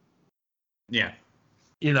this. Yeah.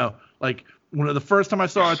 You know, like, the first time I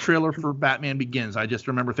saw a trailer for Batman Begins, I just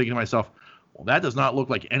remember thinking to myself, well, that does not look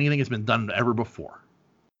like anything that's been done ever before.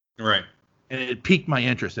 Right. And it piqued my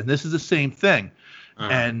interest. And this is the same thing.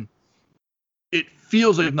 And it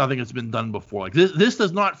feels like nothing has been done before. Like, this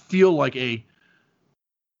does not feel like a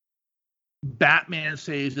Batman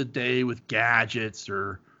saves the day with gadgets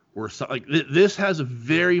or something. Like, this has a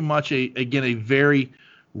very much a very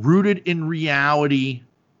rooted in reality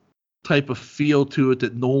type of feel to it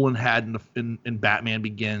that Nolan had in Batman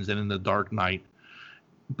Begins and in The Dark Knight.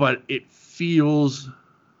 But it feels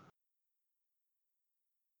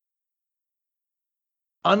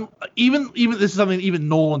even this is something even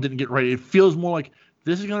Nolan didn't get right. It feels more like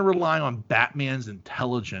this is going to rely on Batman's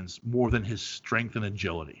intelligence more than his strength and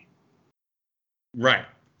agility. Right.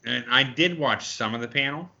 And I did watch some of the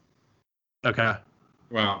panel. Okay.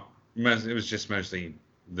 Well, it was just mostly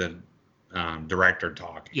the director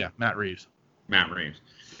talking. Yeah, Matt Reeves.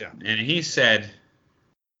 Yeah. And he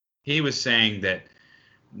was saying that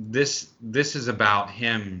this is about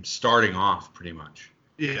him starting off pretty much.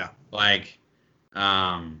 Yeah. Like,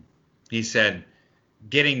 he said,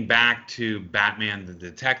 getting back to Batman the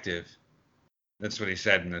detective, that's what he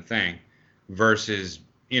said in the thing, versus,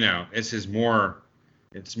 it's more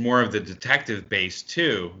of the detective base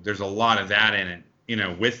too. There's a lot of that in it,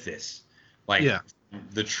 with this. Like,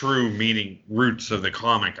 the true roots of the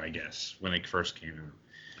comic, I guess, when it first came out.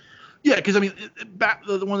 Yeah, because, I mean, one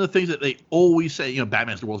of the things that they always say,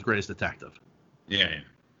 Batman's the world's greatest detective. Yeah.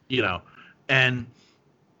 And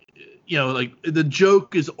like, the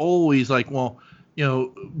joke is always like, well,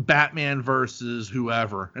 Batman versus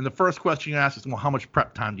whoever. And the first question you ask is, well, how much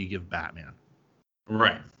prep time do you give Batman?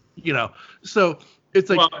 Right. So it's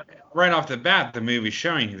like, well, right off the bat, the movie's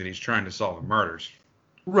showing you that he's trying to solve the murders.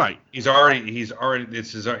 Right. He's already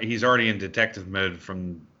in detective mode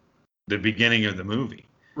from the beginning of the movie.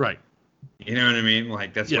 Right. You know what I mean?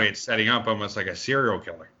 Like, that's the way it's setting up almost like a serial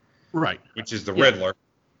killer. Right. Which is the Riddler.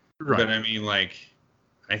 Right. But I mean, like,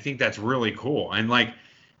 I think that's really cool. And, like,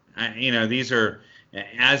 these are,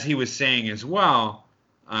 as he was saying as well,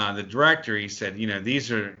 the director, he said, you're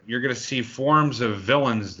going to see forms of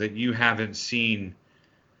villains that you haven't seen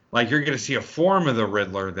Like you're going to see a form of the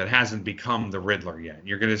Riddler that hasn't become the Riddler yet.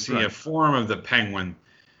 You're going to see a form of the Penguin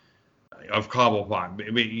of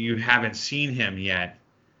Cobblepot, but you haven't seen him yet.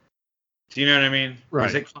 Do you know what I mean?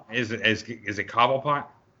 Right. Is it Cobblepot?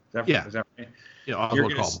 Yeah. Is that right? Yeah,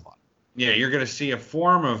 Oswald Cobblepot. Yeah, you're going to see a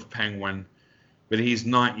form of Penguin, but he's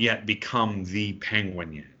not yet become the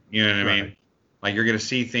Penguin yet. You know what I mean? Like you're going to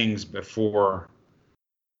see things before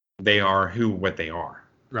they are what they are.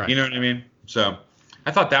 Right. You know what I mean? So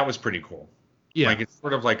I thought that was pretty cool. Yeah. Like it's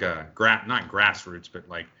sort of like a not grassroots, but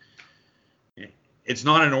like it's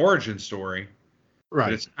not an origin story. Right.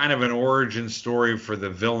 But it's kind of an origin story for the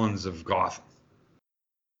villains of Gotham.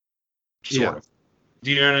 Sort of.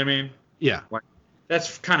 Do you know what I mean? Yeah. Like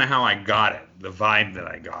that's kind of how I got it, the vibe that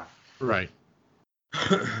I got. Right.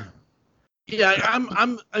 Yeah,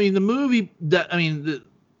 I mean, the movie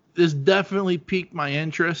this definitely piqued my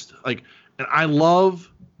interest. Like, and I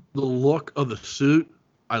love the look of the suit.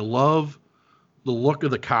 I love the look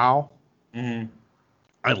of the cowl. Mm-hmm.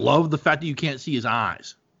 I love the fact that you can't see his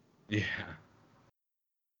eyes. Yeah.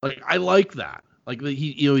 Like, I like that. Like,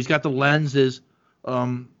 he's got the lenses. I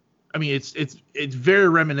mean, it's very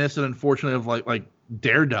reminiscent, unfortunately, of like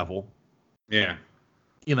Daredevil. Yeah.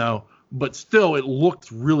 But still, it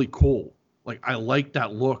looked really cool. Like, I like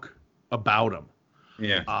that look about him.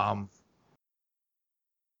 Yeah.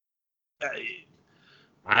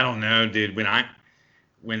 I don't know, dude.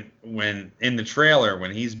 When in the trailer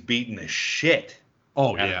when he's beating the shit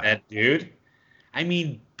out of that dude, I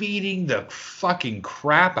mean beating the fucking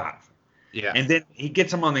crap out of him. Yeah. And then he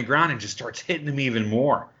gets him on the ground and just starts hitting him even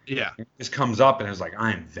more. Yeah. It just comes up and is like,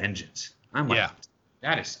 I am vengeance. I'm like,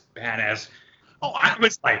 that is badass. Oh, I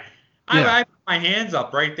was like, I put my hands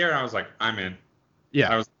up right there and I was like, I'm in.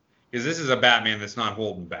 Yeah. Because this is a Batman that's not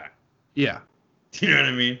holding back. Yeah. Do you know what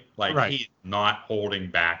I mean? Like he's not holding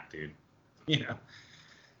back, dude.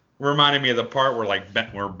 Reminded me of the part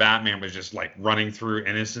where Batman was just like running through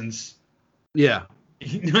innocence. Yeah.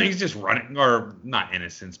 He's just running, or not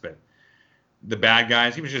innocence, but the bad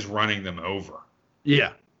guys. He was just running them over.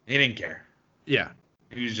 Yeah. He didn't care. Yeah.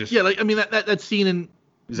 He was just like I mean that scene in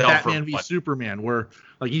Batman v Superman where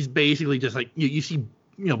like he's basically just like you see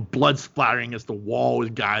blood splattering against the wall as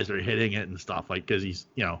guys are hitting it and stuff like because he's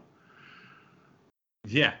yeah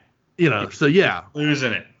so yeah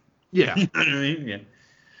losing it yeah you know what I mean?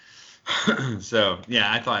 Yeah. So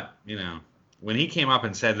yeah, I thought when he came up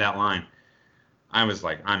and said that line, I was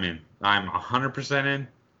like, I'm in. I'm 100% in.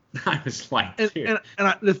 I was like, dude.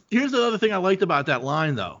 And here's the other thing I liked about that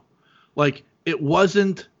line though, like it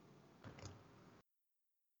wasn't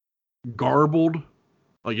garbled,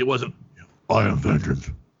 like it wasn't I am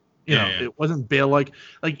vengeance. It wasn't Bale like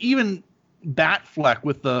even Batfleck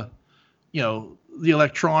with the the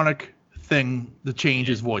electronic thing to change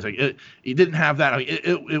his voice. Like it didn't have that. I mean,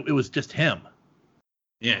 it was just him.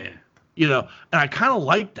 Yeah. And I kind of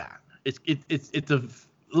like that. It's a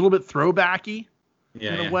little bit throwbacky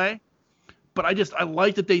in a way, but I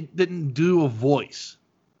like that they didn't do a voice.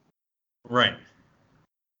 Right.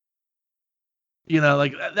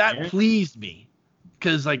 Like that pleased me.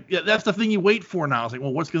 Because that's the thing you wait for now. It's like,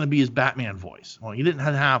 well, what's going to be his Batman voice? Well, he didn't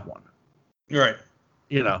have one. Right.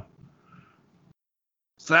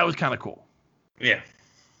 So that was kind of cool. Yeah.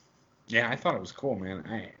 Yeah, I thought it was cool,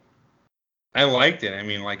 man. I liked it. I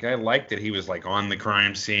mean, I liked that he was on the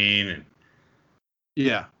crime scene and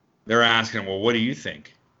they're asking him, well, what do you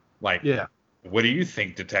think? What do you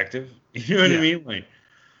think, detective? You know what I mean?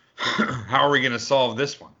 How are we going to solve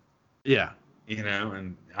this one? Yeah.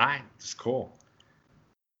 And it's cool.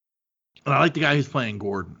 And I like the guy who's playing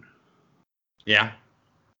Gordon. Yeah.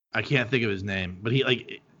 I can't think of his name, but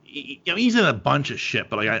he's in a bunch of shit,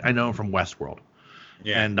 but I know him from Westworld.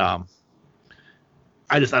 Yeah. And I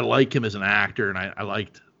like him as an actor, and I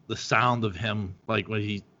liked the sound of him, when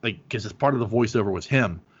he because part of the voiceover was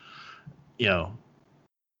him. So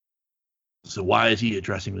why is he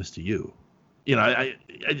addressing this to you?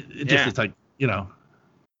 It's like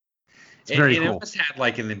It's very cool. It almost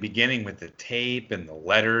had in the beginning with the tape and the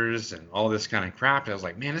letters and all this kind of crap. I was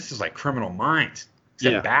like, man, this is like Criminal Minds.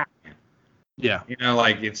 Except Batman. Yeah.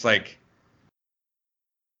 It's like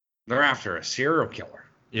they're after a serial killer.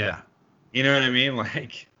 Yeah. You know what I mean?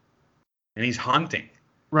 And he's hunting.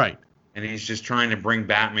 Right. And he's just trying to bring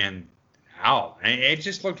Batman out. And it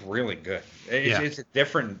just looked really good. It's a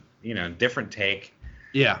different take.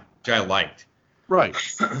 Yeah. Which I liked. Right.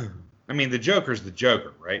 I mean, the Joker's the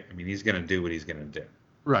Joker, right? I mean, he's going to do what he's going to do.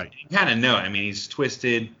 Right. You kind of know. I mean, he's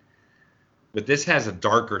twisted, but this has a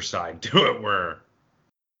darker side to it where,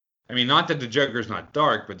 I mean, not that the Joker's not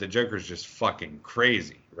dark, but the Joker's just fucking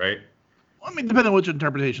crazy, right? I mean, depending on which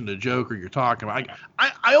interpretation of the Joker you're talking about.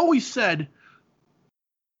 I always said,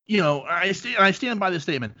 I stand by this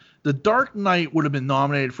statement. The Dark Knight would have been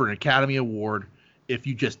nominated for an Academy Award if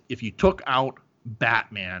you took out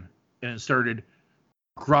Batman and inserted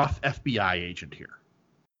gruff FBI agent here.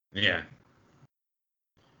 Yeah.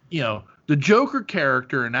 The Joker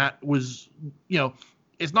character, and that was,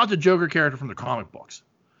 it's not the Joker character from the comic books.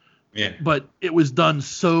 Yeah. But it was done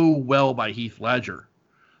so well by Heath Ledger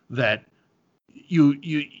that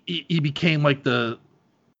he became like the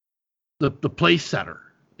place setter,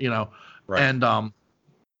 Right. And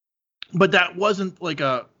but that wasn't like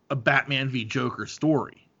a Batman v Joker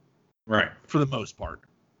story. Right. For the most part.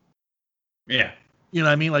 Yeah. You know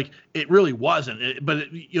what I mean? Like, it really wasn't. But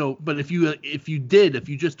if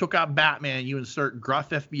you just took out Batman, you insert gruff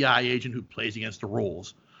FBI agent who plays against the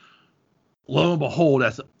rules. Lo and behold,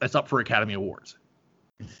 that's up for Academy Awards.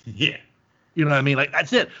 Yeah. You know what I mean? Like,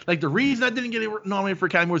 that's it. Like, the reason I didn't get nominated for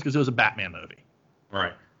Academy Awards because it was a Batman movie.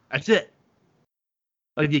 Right. That's it.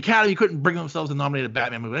 Like, the Academy couldn't bring themselves to nominate a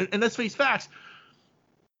Batman movie. And let's face facts.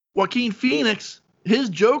 Joaquin Phoenix, his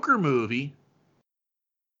Joker movie,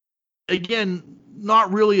 again,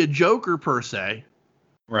 not really a Joker per se.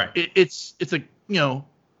 Right. It's a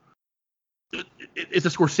it's a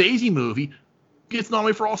Scorsese movie. Gets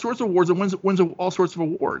nominated for all sorts of awards and wins all sorts of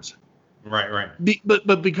awards. Right.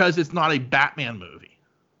 But because it's not a Batman movie.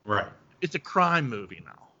 Right. It's a crime movie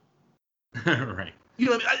now. Right.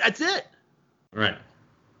 That's it. Right.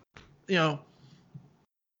 I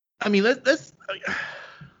mean, let's.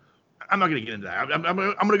 I'm not gonna get into that. I'm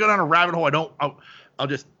gonna go down a rabbit hole. I'll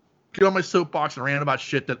just get on my soapbox and rant about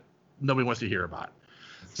shit that nobody wants to hear about.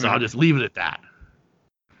 So I'll just leave it at that.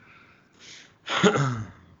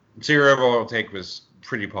 So your overall take was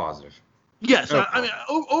pretty positive. Yes, okay. I mean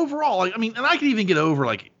overall, and I can even get over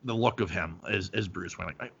like the look of him as Bruce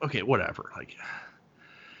Wayne. Like, okay, whatever. Like,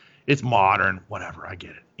 it's modern, whatever. I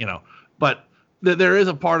get it, But there is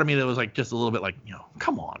a part of me that was like just a little bit like,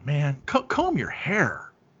 come on, man, comb your hair.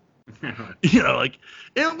 Like,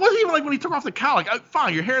 it wasn't even like when he took off the cowl. Like,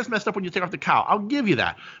 fine, your hair is messed up when you take off the cowl. I'll give you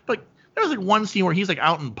that. But there was like one scene where he's like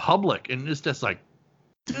out in public and it's just like,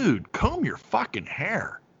 dude, comb your fucking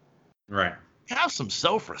hair. Right. Have some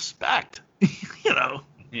self-respect.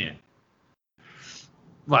 Yeah.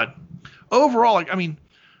 But overall,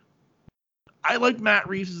 I like Matt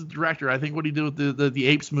Reeves as a director. I think what he did with the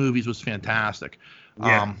Apes movies was fantastic.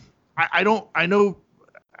 Yeah. I don't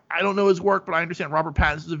know his work, but I understand Robert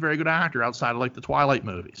Pattinson is a very good actor outside of like the Twilight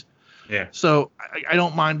movies. Yeah. So I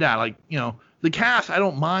don't mind that. Like, the cast, I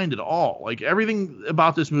don't mind at all. Like, everything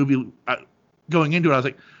about this movie, going into it, I was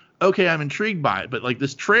like, okay, I'm intrigued by it. But like,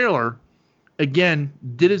 this trailer, again,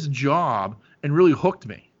 did its job and really hooked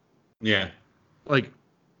me. Yeah. Like,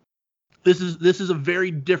 this is a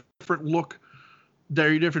very different look,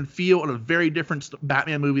 very different feel, and a very different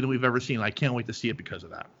Batman movie than we've ever seen. I can't wait to see it because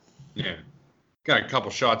of that. Yeah. Got a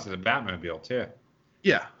couple shots of the Batmobile too.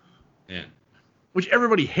 Yeah. Yeah. Which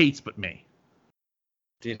everybody hates but me.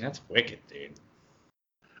 Dude, that's wicked, dude.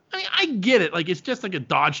 I mean, I get it. Like, it's just like a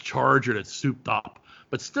Dodge Charger that's souped up.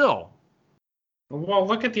 But still. Well,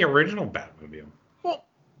 look at the original Batmobile. Well,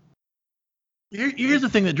 here's the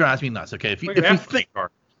thing that drives me nuts, okay? If we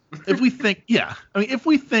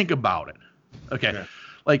think about it, okay? Yeah.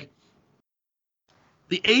 Like,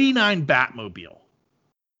 the 89 Batmobile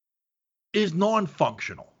is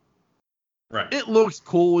non-functional. Right. It looks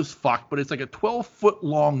cool as fuck, but it's like a 12-foot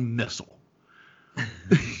long missile.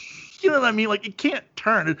 You know what I mean? Like, it can't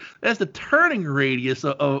turn. It has the turning radius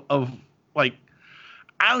of like,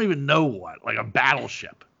 I don't even know what, like a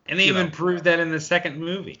battleship. And they even proved that in the second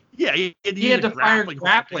movie. Yeah, he had to fire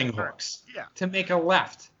grappling hooks to make a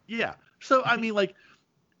left. Yeah. So, like,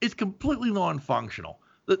 it's completely non-functional.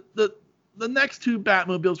 The next two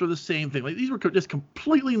Batmobiles were the same thing. Like, these were just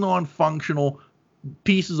completely non-functional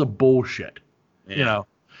pieces of bullshit. Yeah.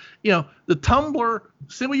 The Tumbler,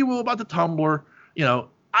 say what you will about the Tumbler,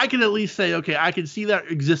 I can at least say, okay, I can see that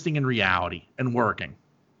existing in reality and working.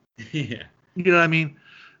 Yeah. You know what I mean?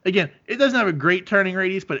 Again, it doesn't have a great turning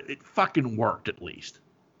radius, but it fucking worked at least.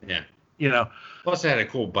 Yeah. Plus it had a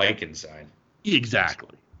cool bike inside.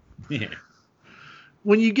 Exactly. Yeah.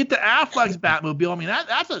 When you get to Affleck's Batmobile,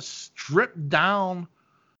 that's a stripped down,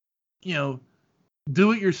 do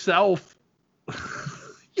it yourself.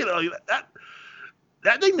 That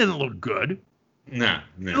thing didn't look good. No.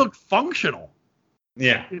 It looked functional.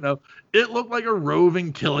 Yeah. It looked like a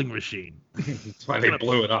roving killing machine. That's why they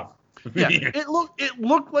blew it up. Yeah. It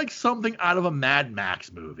looked like something out of a Mad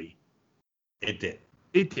Max movie. It did.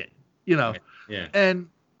 Yeah. And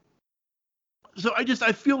so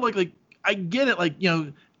I feel like I get it. Like,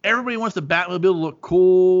 everybody wants the Batmobile to look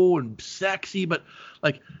cool and sexy, but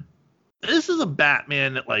like this is a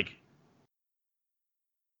Batman that like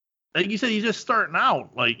you said, he's just starting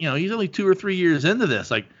out. Like, he's only 2 or 3 years into this.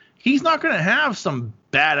 Like, he's not going to have some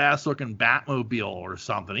badass looking Batmobile or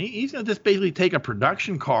something. He's going to just basically take a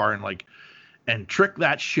production car and trick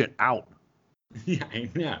that shit out. Yeah, I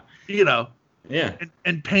know. Yeah.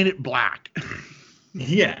 And paint it black.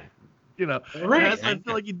 Yeah. Right. I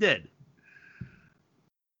feel like he did.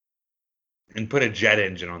 And put a jet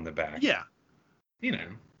engine on the back. Yeah.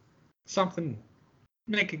 Something,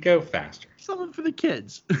 make it go faster. Something for the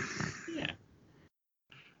kids. Yeah.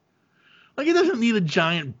 Like, it doesn't need a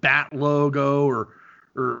giant bat logo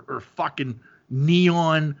or fucking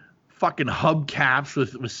neon fucking hubcaps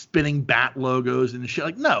with spinning bat logos and shit.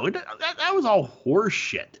 Like, no, that was all horse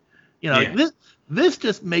shit. Like this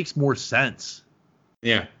just makes more sense.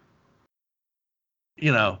 Yeah.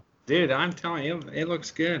 Dude, I'm telling you, it looks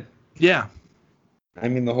good. Yeah. I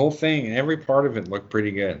mean, the whole thing, every part of it looked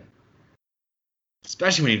pretty good.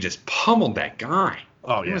 Especially when he just pummeled that guy.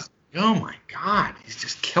 Oh, yeah. Oh, my God. He's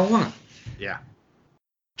just killing him. Yeah.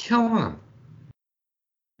 Killing him.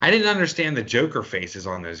 I didn't understand the Joker faces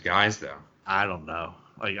on those guys, though. I don't know.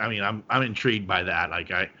 Like, I mean, I'm intrigued by that. Like,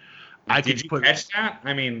 Did you catch that?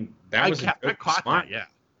 I mean, that was I caught that, yeah.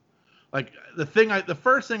 Like, the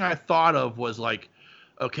first thing I thought of was, like,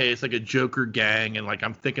 okay, it's like a Joker gang, and, like,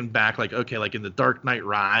 I'm thinking back, like, okay, like, in the Dark Knight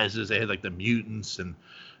Rises, they had, like, the mutants, and,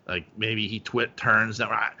 like, maybe he turns that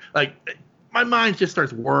right. Like, my mind just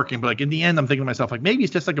starts working, but, like, in the end, I'm thinking to myself, like, maybe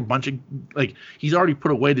it's just, like, a bunch of, like, he's already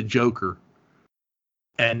put away the Joker,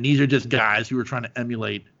 and these are just guys who are trying to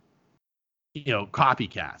emulate,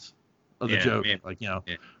 copycats of the Joker. Maybe. Like,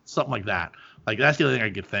 something like that. Like, that's the other thing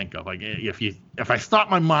I could think of. Like, if I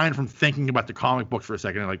stop my mind from thinking about the comic books for a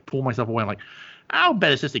second and, like, pull myself away, I'm like, I'll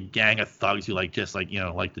bet it's just a gang of thugs who, like, just, like,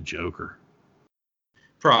 like the Joker.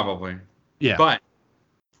 Probably. Yeah. But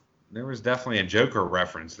there was definitely a Joker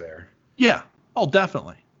reference there. Yeah. Oh,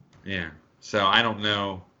 definitely. Yeah. So I don't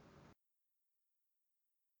know.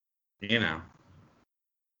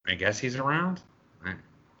 I guess he's around.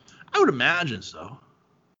 I would imagine so.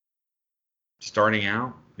 Starting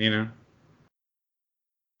out, or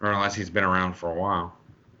unless he's been around for a while.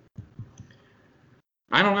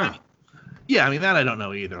 I don't know. Yeah, I mean, that I don't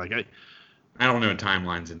know either. Like, I don't know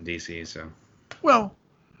timelines in DC, so. Well,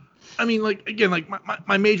 I mean, like, again, like,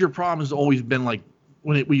 my major problem has always been, like,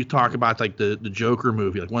 when you talk about, like, the Joker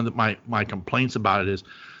movie, like, one of my complaints about it is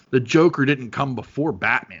the Joker didn't come before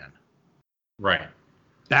Batman. Right.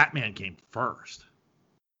 Batman came first.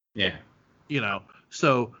 Yeah.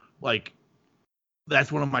 So, like,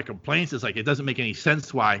 that's one of my complaints is, like, it doesn't make any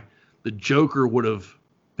sense why the Joker would have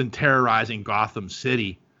been terrorizing Gotham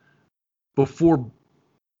City before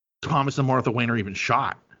Thomas and Martha Wayne are even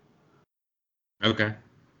shot. Okay.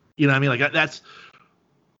 You know what I mean? Like, that's...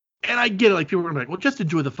 And I get it. Like, people are going to be like, well, just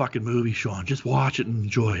enjoy the fucking movie, Sean. Just watch it and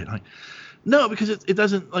enjoy it. Like, no, because it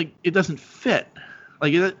doesn't, like, it doesn't fit.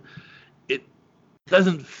 Like, it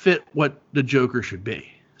doesn't fit what the Joker should be.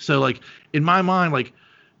 So, like, in my mind, like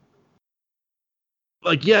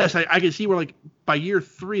yes, I can see where, like, by year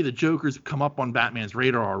 3, the Joker's come up on Batman's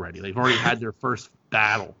radar already. They've already had their first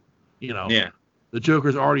battle, Yeah. The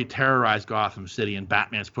Joker's already terrorized Gotham City, and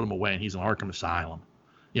Batman's put him away, and he's in Arkham Asylum.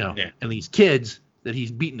 Yeah. And these kids that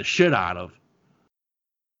he's beating the shit out of,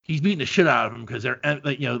 them because they're there's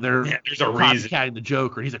a reason. Copycatting the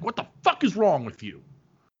Joker. And he's like, what the fuck is wrong with you?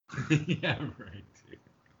 Yeah, right.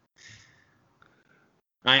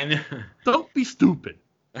 I know. Don't be stupid.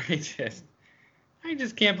 I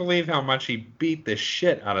just can't believe how much he beat the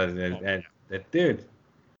shit out of that dude.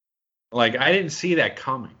 Like, I didn't see that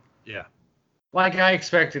coming. Yeah. Like, I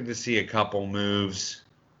expected to see a couple moves.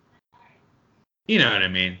 You know what I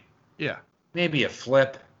mean? Yeah. Maybe a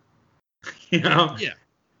flip. Yeah.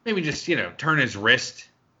 Maybe just, turn his wrist.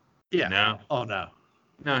 Yeah. No. Oh, no.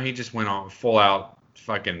 No, he just went on full out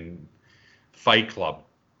fucking Fight Club.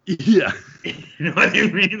 Yeah. You know what I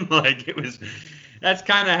mean? Like, that's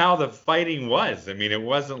kind of how the fighting was. I mean, it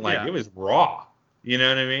wasn't like, It was raw. You know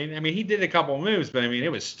what I mean? I mean, he did a couple moves, but I mean,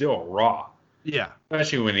 it was still raw. Yeah.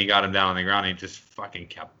 Especially when he got him down on the ground, he just fucking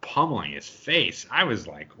kept pummeling his face. I was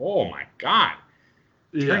like, oh my God.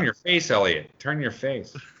 Turn your face, Elliot. Turn your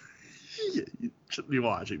face. You shouldn't be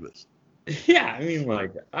watching this. Yeah, I mean,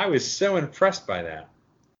 like, I was so impressed by that.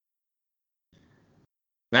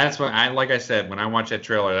 That's when like I said, when I watched that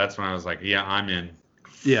trailer, that's when I was like, yeah, I'm in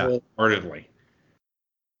full-heartedly.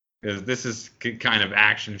 Because this is kind of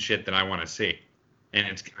action shit that I want to see.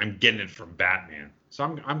 And I'm getting it from Batman. So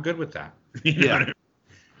I'm good with that. You know what I mean?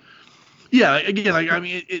 Yeah, again, like, I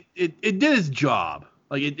mean, it did its job.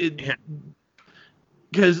 Like it Yeah.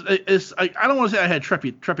 because I don't want to say I had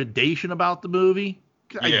trepidation about the movie.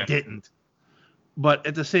 I Yeah. didn't. But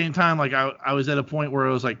at the same time, like I was at a point where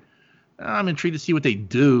I was like, I'm intrigued to see what they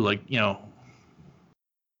do. Like,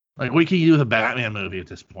 like what can you do with a Batman movie at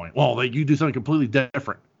this point? Well, like you do something completely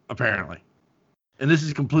different, apparently. And this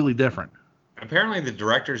is completely different. Apparently, the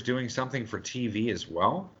director's doing something for TV as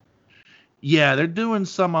well. Yeah, they're doing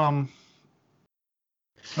some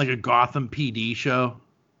like a Gotham PD show,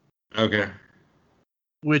 Okay.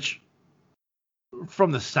 which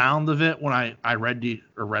from the sound of it, when I read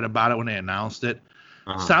about it when they announced it,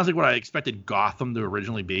 sounds like what I expected Gotham to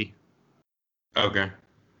originally be. Okay.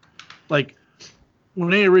 Like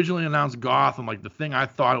when they originally announced Gotham, like the thing I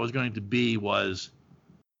thought it was going to be was,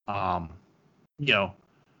 you know,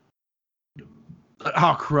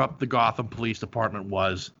 how corrupt the Gotham Police Department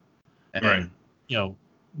was, and Right.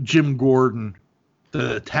 Jim Gordon, the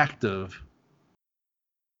detective,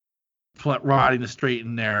 riding the straight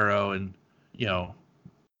and narrow, and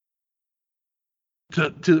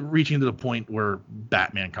to reaching to the point where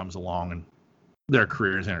Batman comes along and their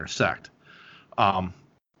careers intersect.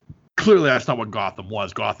 Clearly, that's not what Gotham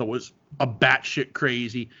was. Gotham was a batshit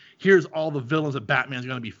crazy. Here's all the villains that Batman's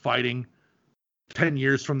going to be fighting 10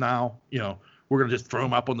 years from now. We're going to just throw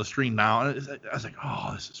them up on the screen now. And I was like,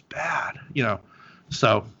 oh, this is bad.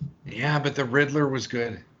 So. Yeah, but the Riddler was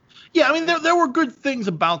good. Yeah, I mean, there were good things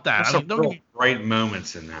about that. There's some real bright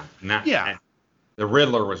moments in that. Yeah. The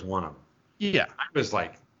Riddler was one of them. Yeah. I was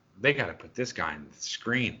like, they got to put this guy on the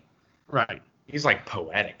screen. Right. He's like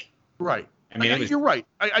poetic. Right. I mean, you're right.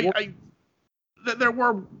 There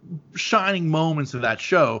were shining moments of that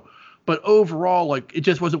show, but overall, like, it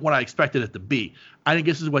just wasn't what I expected it to be. I think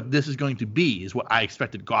this is what this is going to be, is what I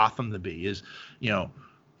expected Gotham to be, is,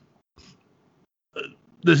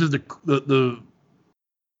 this is the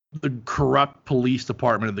corrupt police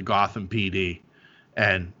department of the Gotham PD,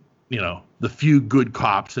 and, the few good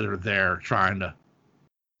cops that are there trying to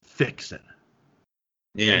fix it.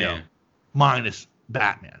 Yeah. Minus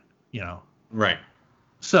Batman, Right.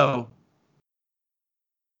 So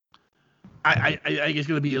I think it's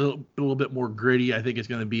going to be a little bit more gritty. I think it's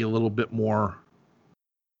going to be a little bit more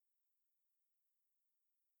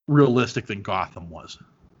realistic than Gotham was.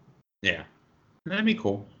 Yeah. That'd be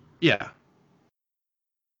cool. Yeah.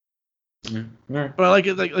 Yeah. Right. But I like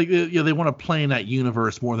it. Like they want to play in that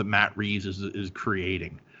universe more that Matt Reeves is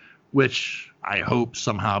creating, which I hope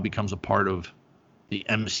somehow becomes a part of the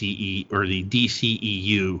MCE or the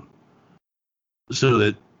DCEU, so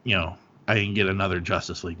that I can get another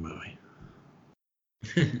Justice League movie.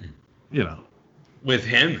 With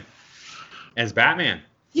him as Batman.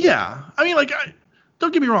 Yeah, I mean, like,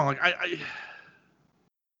 don't get me wrong. Like,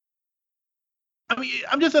 I mean,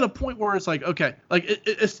 I'm just at a point where it's like, okay, like,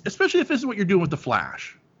 especially if this is what you're doing with the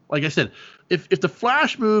Flash. Like I said, if the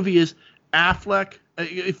Flash movie is Affleck,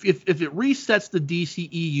 if it resets the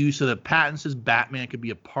DCEU so that Pattinson's Batman could be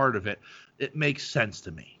a part of it, it makes sense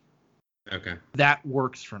to me. Okay. That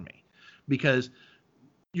works for me, because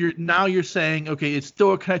you're saying, okay, it's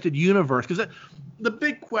still a connected universe, because the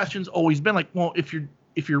big question's always been like, well, if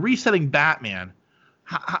you're resetting Batman,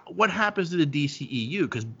 what happens to the DCEU?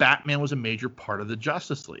 Because Batman was a major part of the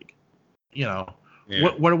Justice League. Yeah.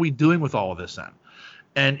 What are we doing with all of this then?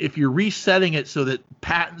 And if you're resetting it so that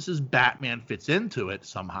Pattinson's Batman fits into it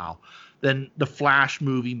somehow, then the Flash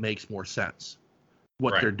movie makes more sense.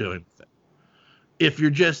 What they're doing with it. If you're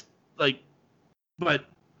just like, but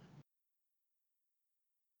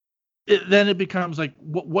then it becomes like,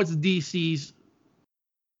 what's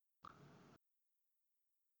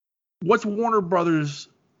Warner Brothers'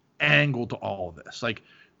 angle to all of this? Like,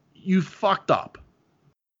 you fucked up.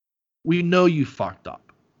 We know you fucked up.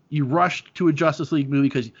 You rushed to a Justice League movie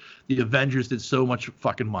because the Avengers did so much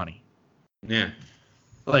fucking money. Yeah.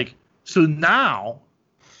 Like, so now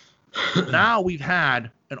we've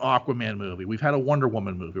had an Aquaman movie. We've had a Wonder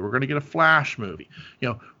Woman movie. We're going to get a Flash movie.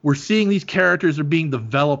 We're seeing these characters are being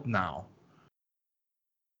developed now.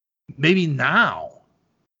 Maybe now,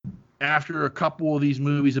 after a couple of these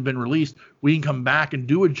movies have been released, we can come back and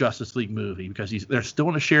do a Justice League movie, because they're still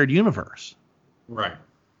in a shared universe. Right.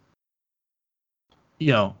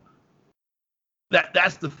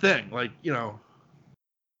 That's the thing. Like,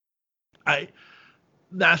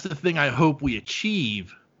 that's the thing I hope we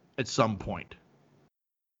achieve at some point.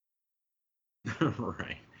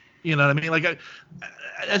 Right. You know what I mean? Like,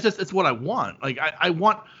 it's what I want. Like, I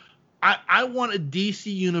want a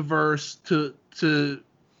DC universe to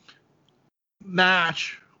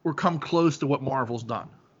match or come close to what Marvel's done.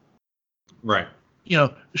 Right.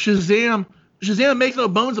 Shazam makes no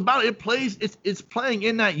bones about it. It's playing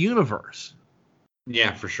in that universe.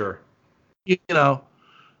 Yeah, for sure. You know,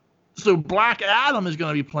 so Black Adam is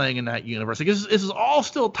going to be playing in that universe. Like this is all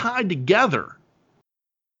still tied together.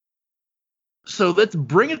 So let's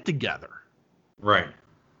bring it together. Right.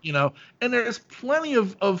 You know, and there's plenty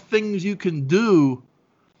of things you can do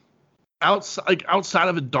outside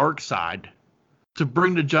of a dark side to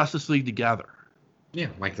bring the Justice League together. Yeah,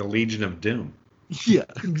 like the Legion of Doom. Yeah,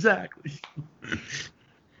 exactly.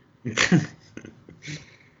 You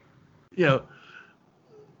know,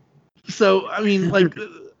 so I mean, like,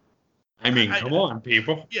 come on,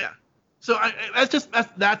 people. Yeah. So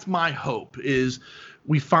that's my hope is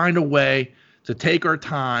we find a way to take our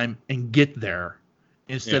time and get there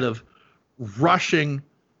instead of rushing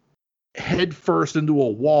headfirst into a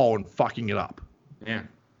wall and fucking it up. Yeah.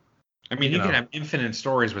 I mean, you can have infinite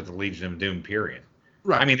stories with the Legion of Doom, period.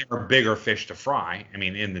 Right. I mean, there are bigger fish to fry,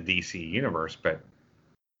 in the DC universe, but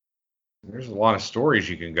there's a lot of stories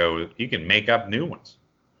you can make up new ones.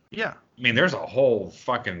 Yeah. I mean, there's a whole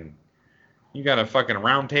fucking, you got a fucking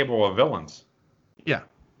round table of villains. Yeah.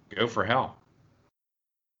 Go for hell.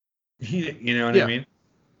 You know what I mean?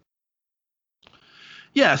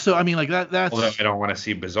 Yeah, so I mean, like that's. Although I don't want to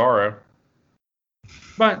see Bizarro,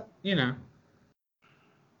 but I don't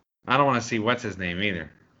want to see what's his name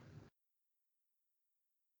either.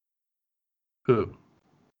 Who?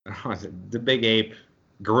 The big ape,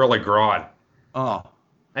 Gorilla Grodd. Oh.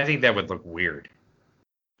 I think that would look weird.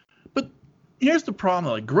 But here's the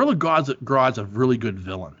problem: like Gorilla Grodd's a really good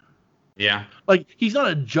villain. Yeah. Like he's not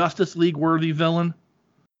a Justice League worthy villain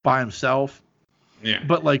by himself. Yeah.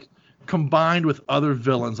 But like combined with other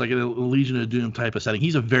villains, like in a Legion of Doom type of setting,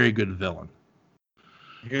 he's a very good villain.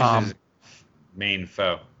 Who's his main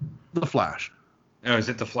foe? The Flash. Oh, is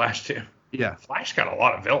it the Flash too? Yeah. Flash got a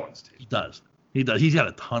lot of villains, dude. He does. He's got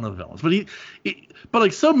a ton of villains. But but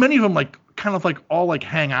like so many of them like kind of like all like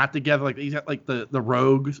hang out together. Like he's got like the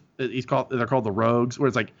rogues. They're called the rogues, where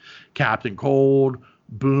it's like Captain Cold,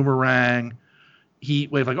 Boomerang,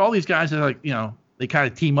 Heatwave, like all these guys that are like, they kind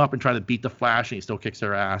of team up and try to beat the Flash, and he still kicks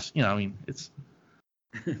their ass. I mean, it's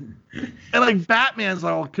and like Batman's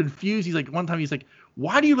all confused. He's like, one time he's like,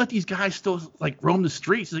 why do you let these guys still like roam the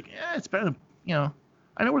streets? He's like, it's better, I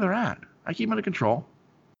know where they're at. I keep them under control.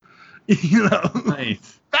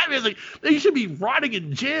 Nice. Batman's like, they should be rotting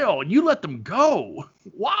in jail, and you let them go.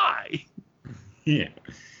 Why? Yeah.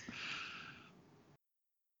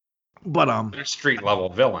 But they're street level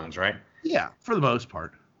villains, right? Yeah, for the most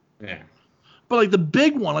part. Yeah. But like the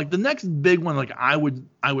big one, like the next big one, like I would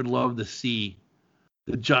love to see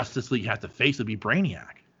the Justice League have to face would be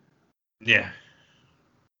Brainiac. Yeah.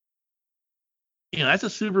 That's a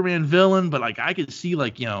Superman villain, but like I could see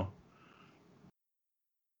like,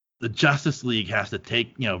 the Justice League has to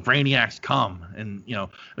take, Brainiac's come, and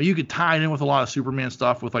you could tie it in with a lot of Superman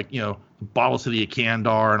stuff with like, the Bottle City of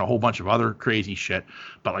Kandar and a whole bunch of other crazy shit.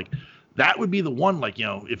 But like that would be the one, like,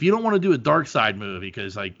 if you don't want to do a Dark Side movie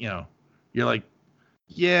because like, you're like,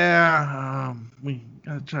 we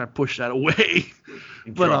gotta try to push that away.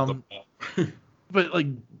 But but like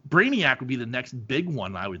Brainiac would be the next big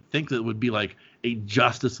one. I would think that would be like a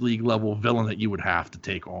Justice League level villain that you would have to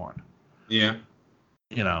take on. Yeah.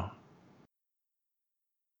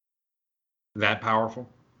 That powerful?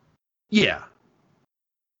 Yeah.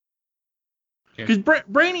 Because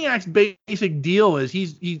Brainiac's basic deal is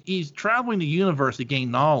he's traveling the universe to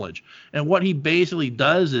gain knowledge, and what he basically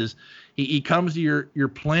does is he comes to your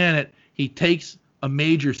planet, he takes a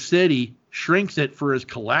major city, shrinks it for his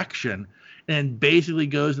collection, and basically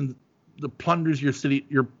goes and plunders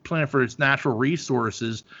your planet for its natural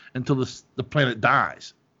resources until the planet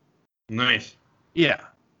dies. Nice. Yeah.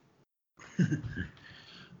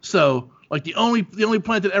 So like the only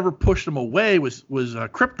planet that ever pushed him away was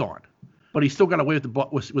Krypton. But he still got away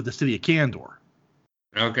with the city of Kandor.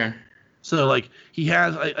 Okay. So like he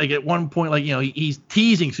has like at one point, like, he's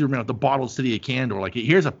teasing Superman with the bottled city of Kandor. Like,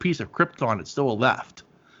 here's a piece of Krypton that's still left.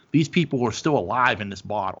 These people are still alive in this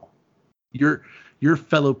bottle. Your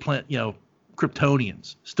fellow planet,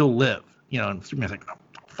 Kryptonians still live. And Superman's like, I'll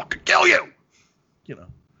fucking kill you.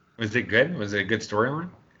 Was it good? Was it a good storyline?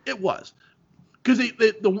 It was, because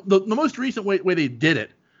the most recent way they did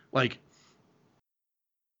it, like.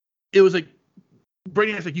 It was like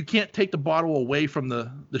Brainiac's like, you can't take the bottle away from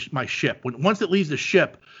my ship. Once it leaves the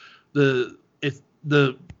ship, it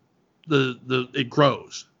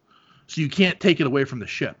grows, so you can't take it away from the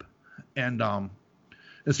ship. And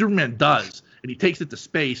Superman does, and he takes it to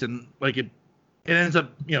space, and like it ends up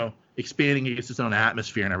expanding against its own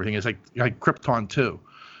atmosphere and everything. It's like Krypton too,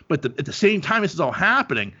 but at the same time this is all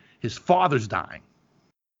happening, his father's dying.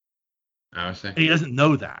 I see. And he doesn't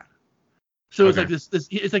know that. So it's like this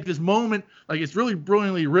it's like this moment, like it's really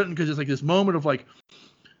brilliantly written because it's like this moment of like,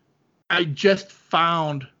 I just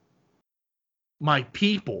found my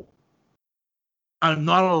people. I'm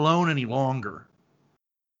not alone any longer.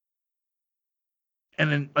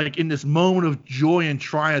 And then like in this moment of joy and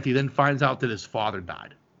triumph, he then finds out that his father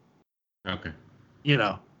died. Okay. You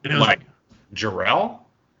know. And it was like Jarrell?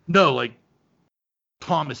 No, like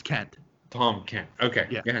Thomas Kent. Tom Kent. Okay.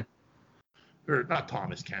 Yeah. Go ahead. Or not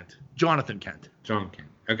Thomas Kent. Jonathan Kent. John Kent.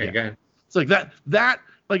 Okay, Yeah. go ahead. It's like that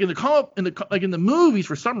like in the movies,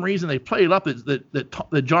 for some reason they play it up as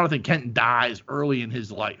that Jonathan Kent dies early in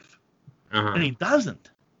his life. Uh-huh. And he doesn't.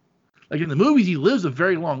 Like in the movies, he lives a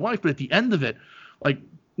very long life, but at the end of it, like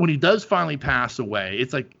when he does finally pass away,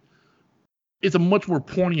 it's like it's a much more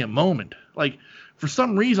poignant moment. Like for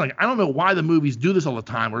some reason, like I don't know why the movies do this all the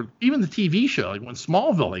time, or even the TV show, like when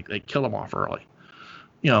Smallville, they kill him off early.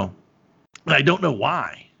 You know, and I don't know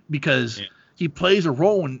why, because he plays a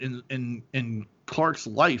role in Clark's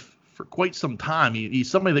life for quite some time. He's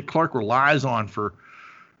somebody that Clark relies on for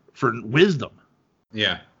wisdom.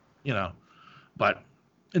 Yeah. You know, but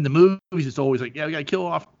in the movies, it's always like, yeah, we gotta kill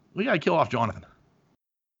off Jonathan.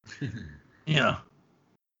 You know.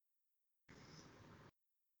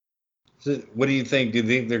 So what do you think? Do you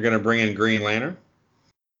think they're going to bring in Green Lantern?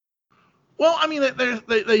 Well, I mean,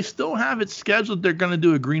 they still have it scheduled. They're going to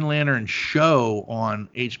do a Green Lantern show on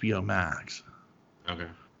HBO Max. Okay.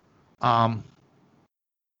 I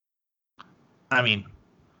mean,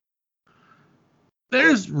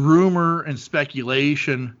 there's rumor and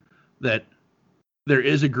speculation that there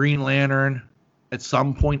is a Green Lantern at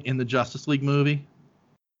some point in the Justice League movie.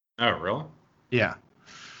 Oh, really? Yeah.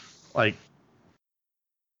 Like,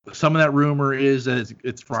 some of that rumor is that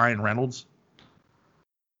it's Ryan Reynolds.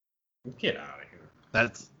 Get out of here.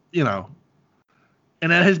 That's, you know,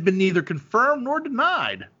 and that has been neither confirmed nor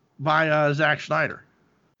denied by Zack Snyder.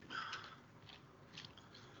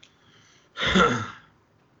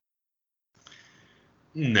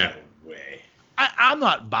 No way. I'm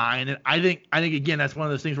not buying it. I think again, that's one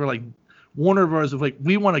of those things where like Warner Bros. Is like,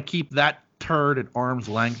 we want to keep that turd at arm's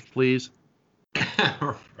length, please.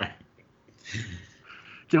 Right.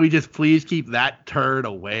 Can we just please keep that turd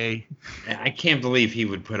away? I can't believe he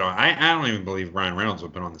would put on. I don't even believe Ryan Reynolds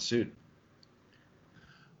would put on the suit.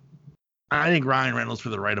 I think Ryan Reynolds, for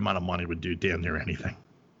the right amount of money, would do damn near anything.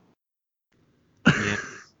 Yeah.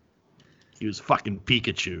 He was fucking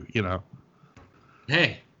Pikachu, you know.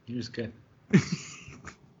 Hey, he was good.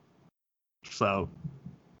 So.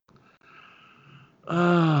 Yeah,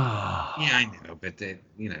 I know, but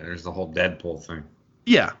there's the whole Deadpool thing.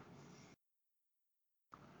 Yeah.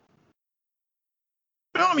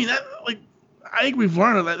 No, I mean, I think we've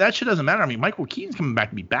learned that shit doesn't matter. I mean, Michael Keaton's coming back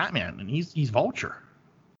to be Batman, and he's Vulture.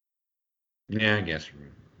 Yeah, I guess you're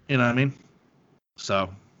right. You know what I mean? So.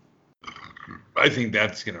 I think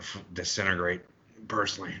that's going to disintegrate,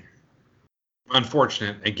 personally.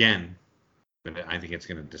 Unfortunate, again, but I think it's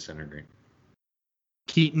going to disintegrate.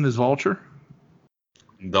 Keaton is Vulture?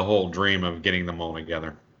 The whole dream of getting them all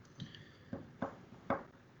together.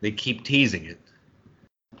 They keep teasing it.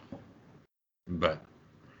 But.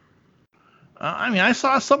 I mean, I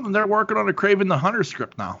saw something. They're working on a Kraven the Hunter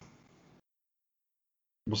script now.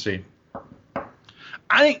 We'll see.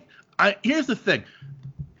 Here's the thing.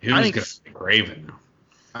 Who's going to be Kraven now?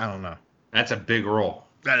 I don't know. That's a big role.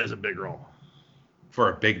 That is a big role.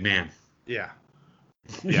 For a big man. Yeah.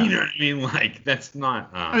 You know what I mean? Like, that's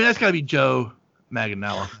not... I mean, that's got to be Joe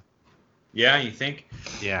Manganiello. Yeah, you think?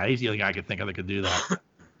 Yeah, he's the only guy I could think of that could do that.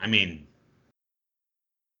 I mean,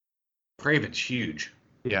 Kraven's huge.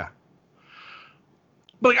 Yeah.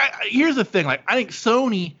 But like, here's the thing. Like, I think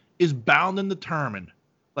Sony is bound and determined.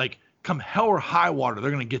 Like, come hell or high water,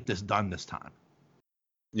 they're going to get this done this time.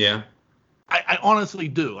 Yeah. I honestly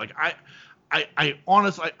do. Like, I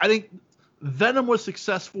honestly, I think Venom was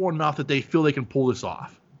successful enough that they feel they can pull this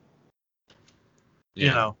off. Yeah.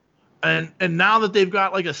 You know? And now that they've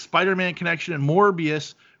got like a Spider-Man connection and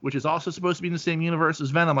Morbius, which is also supposed to be in the same universe as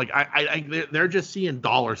Venom, like they're just seeing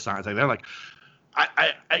dollar signs. Like they're like,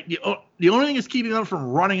 the only thing that's keeping them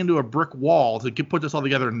from running into a brick wall to put this all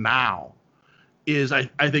together now is I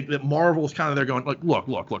think that Marvel's kind of there going like, look,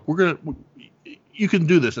 you can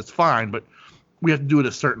do this, it's fine, but we have to do it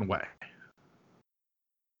a certain way.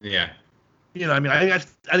 Yeah. You know, I mean, I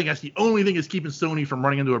think that's the only thing that's keeping Sony from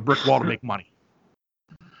running into a brick wall to make money.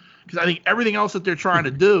 Because I think everything else that they're trying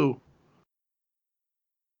to do,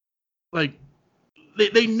 like,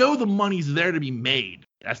 they know the money's there to be made.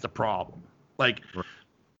 That's the problem. Like, right.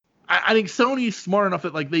 I think Sony's smart enough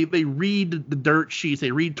that, like, they read the dirt sheets,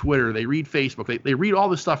 they read Twitter, they read Facebook, they read all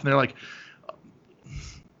this stuff, and they're like,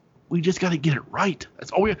 We just got to get it right.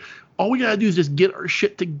 That's all we got to do is just get our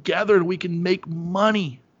shit together and we can make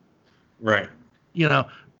money. Right. You know,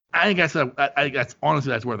 I think that's honestly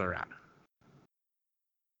that's where they're at.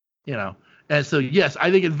 You know, and so yes,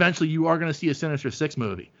 I think eventually you are going to see a Sinister Six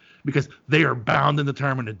movie because they are bound and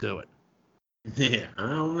determined to do it. Yeah, I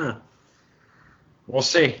don't know. We'll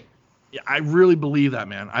see. Yeah, I really believe that,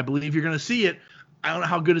 man. I believe you're going to see it. I don't know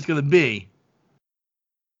how good it's going to be,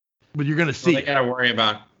 but you're going to see. They got to worry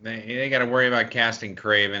about they got to worry about casting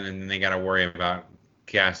Craven, and then they got to worry about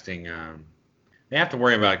casting. They have to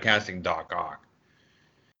worry about casting Doc Ock.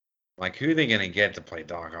 Like, who are they going to get to play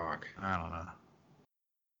Doc Ock? I don't know.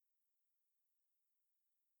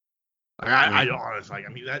 I honestly, I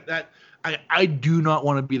mean I do not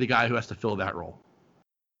want to be the guy who has to fill that role.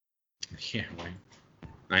 Yeah, right.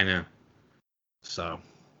 I know. So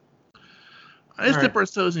let's dip our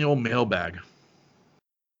toes in the old mailbag.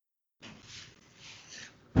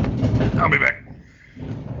 I'll be back.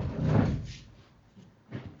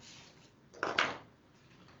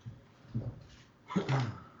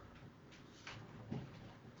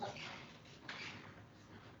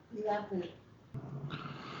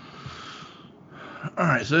 All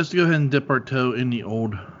right, so let's go ahead and dip our toe in the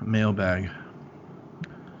old mailbag.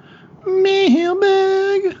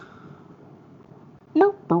 Mailbag.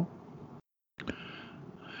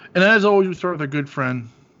 And as always, we start with our good friend,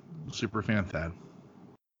 Superfan Thad.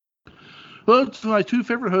 Hello to my two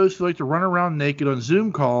favorite hosts who like to run around naked on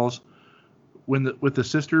Zoom calls with the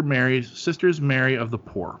sisters Mary of the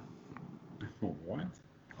poor. What?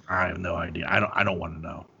 I have no idea. I don't want to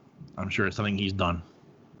know. I'm sure it's something he's done.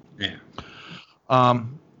 Yeah.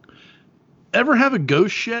 Ever have a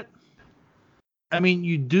ghost shit? I mean,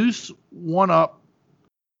 you deuce one up,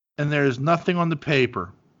 and there's nothing on the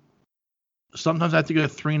paper. Sometimes I have to go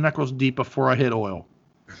 3 knuckles deep before I hit oil.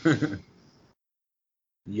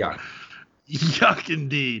 Yuck. Yuck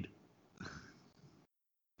indeed.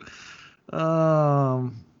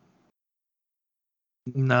 No,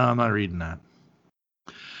 I'm not reading that.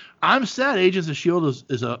 I'm sad Agents of S.H.I.E.L.D.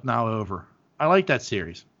 is now over. I like that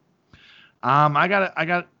series. I've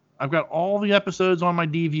got all the episodes on my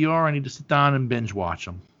DVR. I need to sit down and binge watch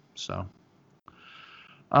them. So,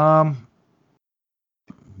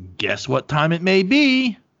 guess what time it may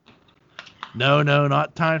be? No,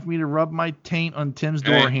 not time for me to rub my taint on Tim's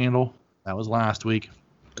door handle. That was last week.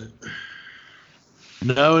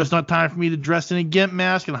 No, it's not time for me to dress in a gimp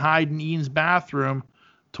mask and hide in Ian's bathroom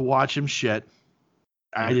to watch him shit.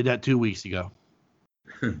 I did that 2 weeks ago.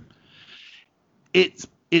 It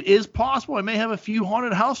is possible I may have a few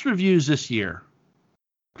haunted house reviews this year.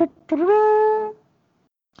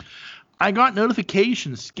 I got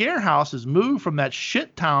notification Scare House has moved from that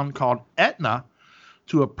shit town called Etna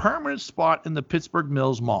to a permanent spot in the Pittsburgh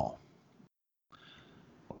Mills Mall.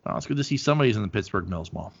 Well, it's good to see somebody's in the Pittsburgh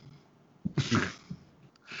Mills Mall.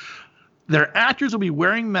 Their actors will be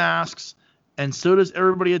wearing masks, and so does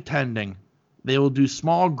everybody attending. They will do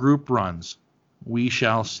small group runs. We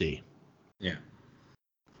shall see. Yeah.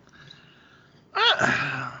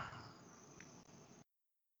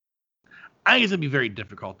 I think it's going to be very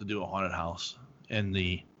difficult to do a haunted house in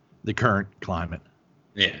the current climate.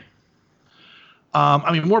 Yeah.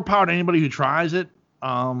 I mean, more power to anybody who tries it.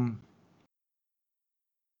 But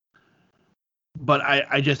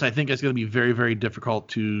I think it's going to be very, very difficult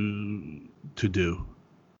to do.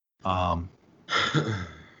 I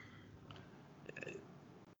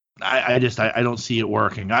don't see it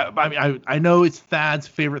working. I know it's Thad's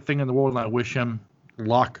favorite thing in the world, and I wish him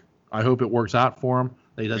luck. I hope it works out for him.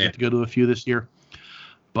 That he doesn't have to go to a few this year.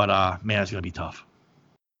 But man, it's gonna be tough.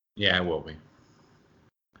 Yeah, it will be.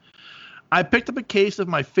 I picked up a case of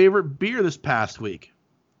my favorite beer this past week.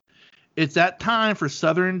 It's that time for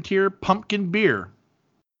Southern Tier Pumpkin Beer.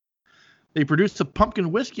 They produced a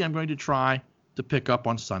pumpkin whiskey I'm going to try to pick up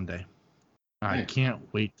on Sunday. I can't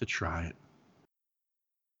wait to try it.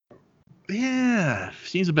 Yeah,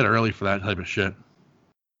 seems a bit early for that type of shit.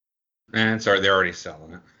 And sorry, they're already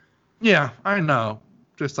selling it. Yeah, I know.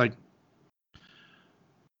 Just like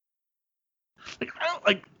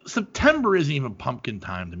September isn't even pumpkin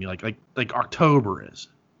time to me. Like October is.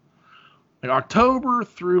 Like October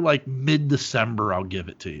through like mid-December, I'll give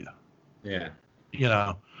it to you. Yeah. You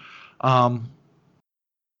know,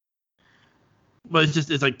 but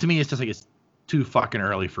it's like to me, it's just like it's too fucking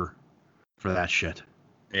early for that shit.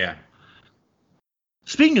 Yeah.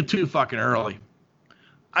 Speaking of too fucking early,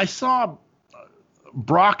 I saw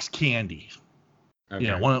Brock's Candy. Okay.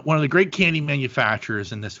 You know, one of the great candy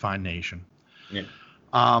manufacturers in this fine nation. Yeah.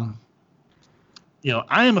 You know,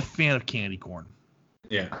 I am a fan of candy corn.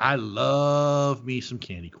 Yeah. I love me some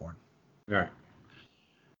candy corn. Right.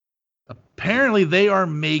 Apparently, they are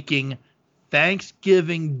making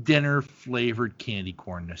Thanksgiving dinner flavored candy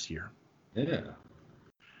corn this year. Yeah.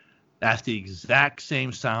 That's the exact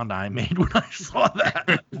same sound I made when I saw that.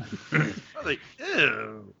 I was like,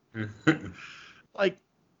 ew. Like,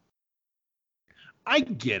 I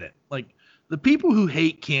get it. Like, the people who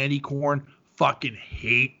hate candy corn fucking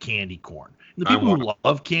hate candy corn. And the people who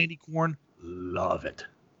love candy corn love it.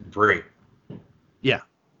 Great. Yeah.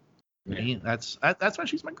 Yeah. I mean, that's why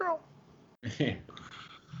she's my girl.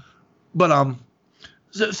 But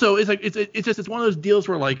so it's like it's one of those deals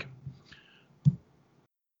where like,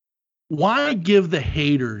 why give the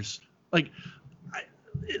haters like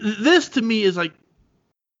this to me is like,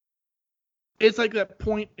 it's like that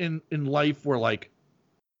point in life where like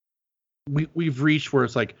we've reached where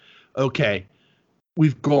it's like, okay,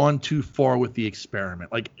 we've gone too far with the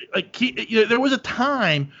experiment. Like you know, there was a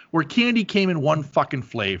time where candy came in one fucking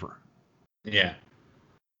flavor. Yeah.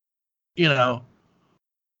 You know,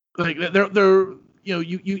 like there you know,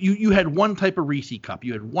 you had one type of Reese cup,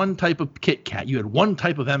 you had one type of Kit Kat, you had one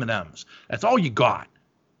type of M&Ms. That's all you got.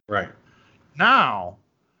 Right. Now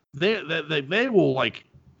they will like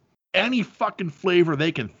any fucking flavor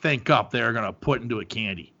they can think up, they're gonna put into a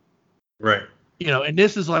candy. Right. You know, and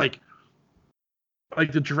this is like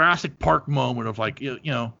the Jurassic Park moment of like, you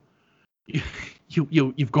know,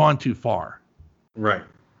 you've gone too far. Right.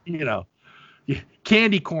 You know,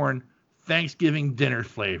 candy corn Thanksgiving dinner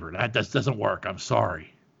flavor. That doesn't work. I'm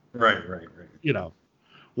sorry. Right. You know,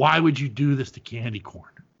 why would you do this to candy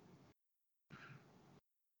corn?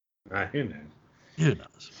 Who knows? Who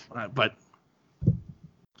knows? But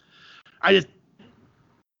I just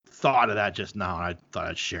thought of that just now. I thought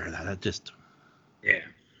I'd share that. That just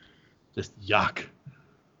yuck.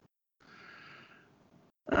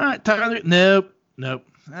 All right, Tyler. Nope.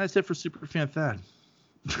 That's it for Superfan Thad.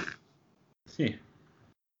 Yeah.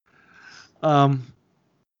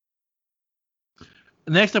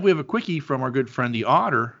 Next up, we have a quickie from our good friend the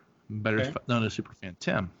Otter, better known as Superfan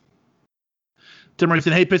Tim. Tim writes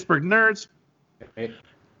in, "Hey Pittsburgh nerds, Hey.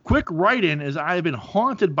 Quick write-in as I have been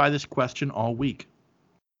haunted by this question all week.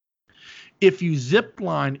 If you zip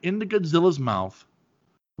line into Godzilla's mouth,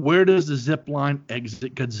 where does the zip line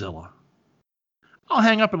exit Godzilla?" I'll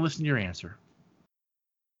hang up and listen to your answer.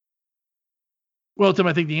 Well, Tim,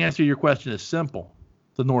 I think the answer to your question is simple: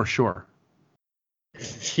 the North Shore.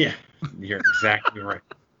 Yeah, you're exactly right.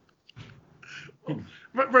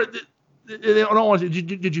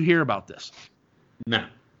 Did you hear about this? No.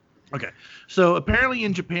 Okay, so apparently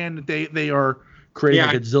in Japan they are creating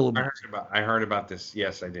a Godzilla movie. I heard about this.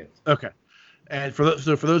 Yes, I did. Okay, and for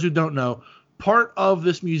those who don't know, part of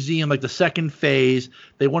this museum, like the second phase,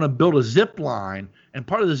 they want to build a zip line, and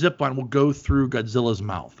part of the zip line will go through Godzilla's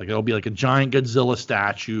mouth. Like it'll be like a giant Godzilla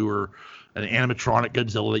statue or an animatronic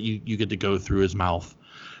Godzilla that you get to go through his mouth.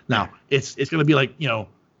 Now it's going to be like, you know,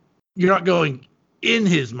 you're not going in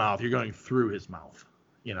his mouth, you're going through his mouth.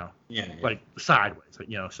 You know, like sideways.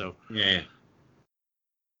 You know, so yeah.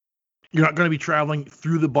 You're not going to be traveling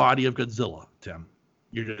through the body of Godzilla, Tim.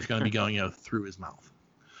 You're just going to be going, you know, through his mouth.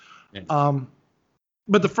 Yeah.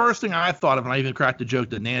 But the first thing I thought of, and I even cracked a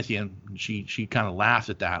joke to Nancy, and she kind of laughs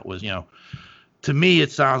at that, was, you know, to me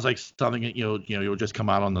it sounds like something that you'll just come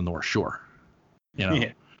out on the North Shore. You know,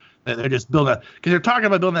 they're just building that because they're talking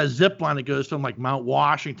about building that zip line that goes from like Mount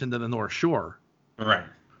Washington to the North Shore. Right.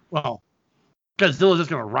 Well, Godzilla's just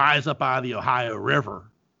going to rise up out of the Ohio River.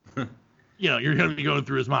 You know, you're going to be going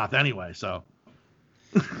through his mouth anyway, so.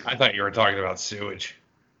 I thought you were talking about sewage.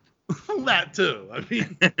 That too. I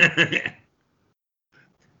mean.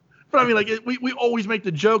 But I mean, like, we always make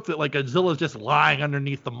the joke that, like, Godzilla's just lying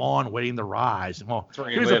underneath the lawn waiting to rise. Well,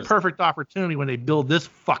 here's a perfect opportunity when they build this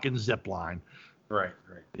fucking zip line. Right.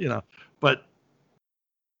 You know, but.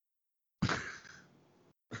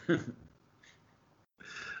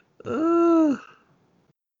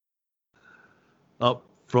 Up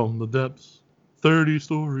from the depths, 30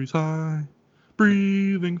 stories high,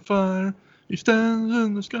 breathing fire, he stands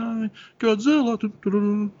in the sky,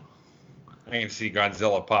 Godzilla. I can see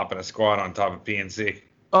Godzilla popping a squat on top of PNC.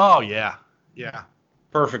 Oh, yeah.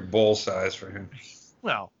 Perfect bowl size for him.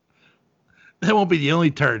 Well, that won't be the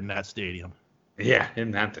only turd in that stadium. Yeah,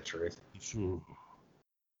 isn't that the truth?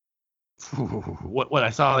 What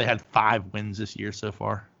I saw, they had 5 wins this year so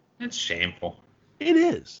far. It's shameful. It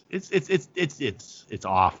is. It's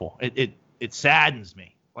awful. It saddens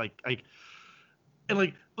me. Like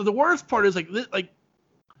the worst part is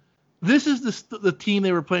this is the team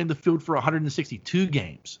they were playing the field for 162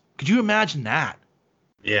 games. Could you imagine that?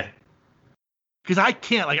 Yeah. Because I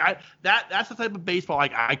can't. That's the type of baseball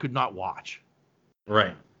I could not watch.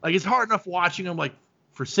 Right. Like, it's hard enough watching them like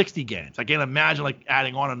for 60 games. I can't imagine like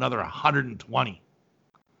adding on another 120.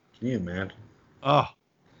 Can you imagine? Oh.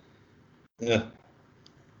 Yeah.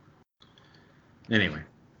 Anyway.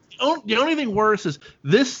 The only thing worse is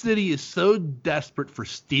this city is so desperate for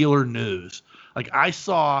Steeler news. Like I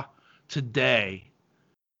saw today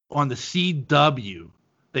on the CW,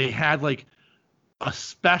 they had like a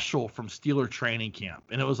special from Steeler training camp,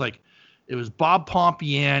 and it was Bob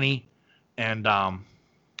Pompiani and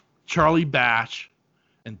Charlie Batch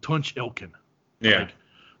and Tunch Ilkin. Yeah. Like,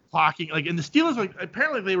 talking like, and the Steelers like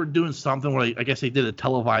apparently they were doing something where I guess they did a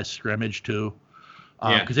televised scrimmage too,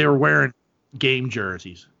 because they were wearing game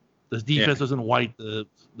jerseys. The defense was in white, the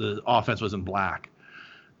offense was in black,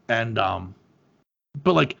 and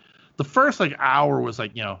but like the first like hour was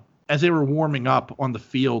like, you know, as they were warming up on the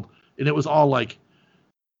field, and it was all like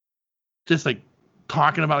just like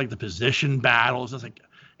talking about like the position battles. It's like,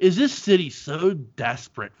 is this city so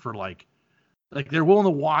desperate for like they're willing to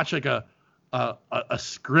watch like a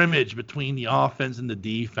scrimmage between the offense and the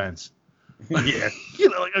defense? Yeah. You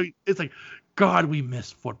know, like, I mean, it's like, God, we miss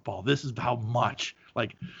football. This is how much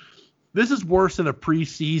like. This is worse than a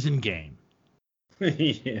preseason game.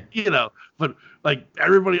 Yeah. You know, but like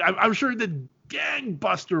everybody, I'm sure the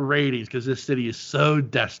gangbuster ratings because this city is so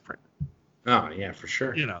desperate. Oh, yeah, for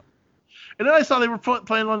sure. You know. And then I saw they were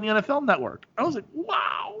playing on the NFL Network. I was like,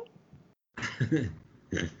 wow.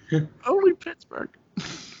 Only Pittsburgh.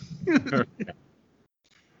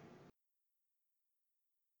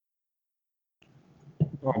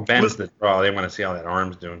 Well, Ben's the draw. They want to see how that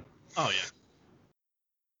arm's doing. Oh, yeah.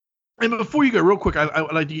 And before you go, real quick, I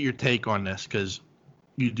would like to get your take on this because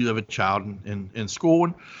you do have a child in school,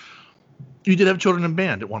 and you did have children in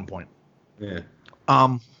band at one point. Yeah.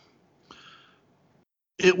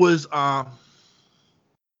 It was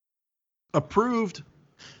approved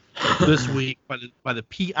this week by the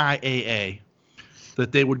PIAA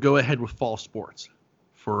that they would go ahead with fall sports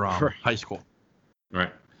for high school.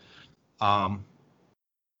 Right.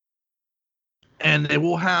 And they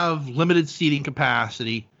will have limited seating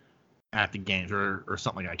capacity at the games or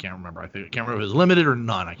something. I can't remember. I can't remember if it was limited or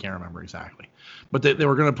none. I can't remember exactly. But they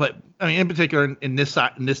were going to play. I mean, in particular, in this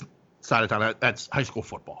side of town, that's high school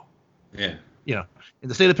football. Yeah. You know, in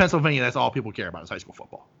the state of Pennsylvania, that's all people care about is high school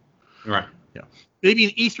football. Right. Yeah. Maybe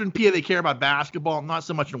in Eastern PA they care about basketball, not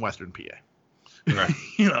so much in Western PA. Right.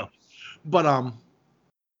 You know, but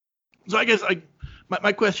so I guess like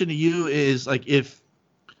my question to you is like if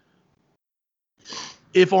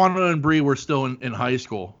Anna and Bree were still in high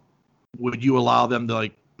school, would you allow them to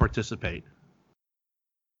like participate?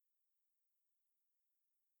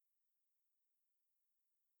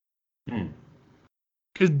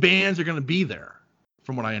 Because bands are going to be there,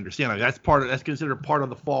 from what I understand. Like, that's considered part of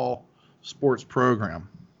the fall sports program.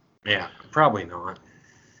 Yeah, probably not.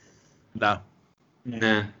 No.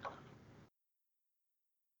 Nah.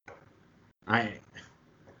 I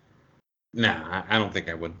don't think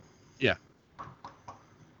I would. Yeah. I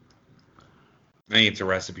think it's a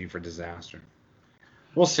recipe for disaster.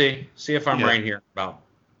 We'll see. See if I'm right here in about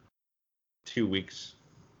 2 weeks.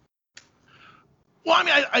 Well, I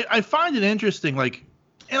mean, I find it interesting, like,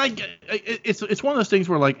 and it's one of those things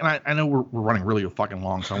where, like, and I know we're running really fucking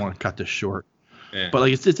long, so I want to cut this short. Yeah. But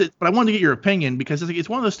like, but I wanted to get your opinion because it's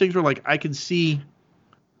one of those things where, like, I can see,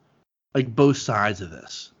 like, both sides of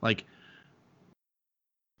this. Like,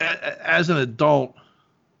 as an adult,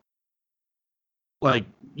 like,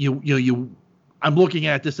 I'm looking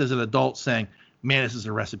at this as an adult saying, man, this is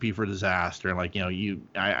a recipe for disaster. And like, you know,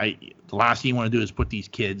 the last thing you want to do is put these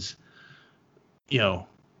kids, you know,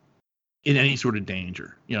 in any sort of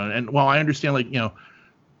danger, you know. And while I understand, like, you know,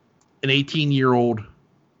 an 18-year-old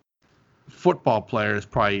football player is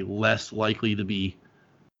probably less likely to be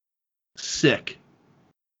sick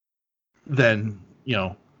than, you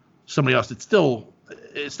know, somebody else. It's still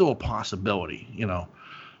a possibility, you know.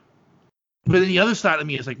 But then the other side of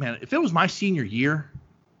me is like, man, if it was my senior year,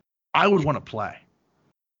 I would want to play.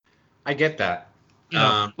 I get that. You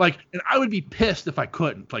know, like, and I would be pissed if I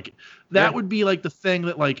couldn't. Like, that would be like the thing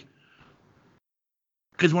that, like,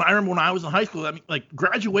 because I remember when I was in high school, I mean, like,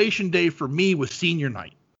 graduation day for me was senior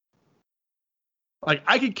night. Like,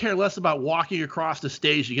 I could care less about walking across the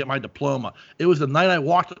stage to get my diploma. It was the night I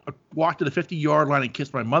walked to the 50-yard line and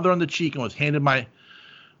kissed my mother on the cheek and was handed my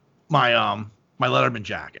Letterman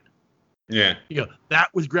jacket. Yeah. You know, that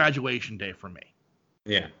was graduation day for me.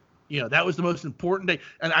 Yeah. You know, that was the most important day.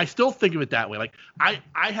 And I still think of it that way. Like, I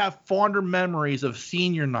have fonder memories of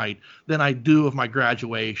senior night than I do of my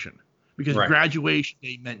graduation. Because graduation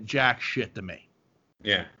day meant jack shit to me.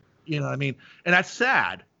 Yeah. You know what I mean? And that's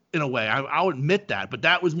sad. in a way. I'll admit that, but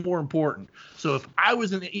that was more important. So if I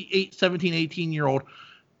was an 17, 18-year-old,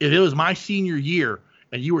 if it was my senior year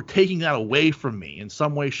and you were taking that away from me in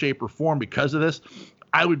some way, shape, or form because of this,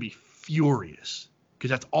 I would be furious because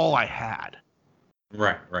that's all I had.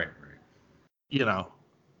 Right. You know.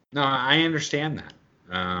 No, I understand that.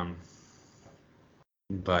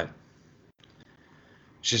 But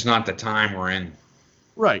it's just not the time we're in.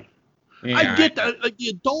 Right. Yeah, I get that. Like the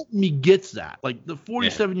adult me gets that. Like the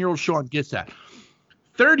 47-year-old Sean gets that.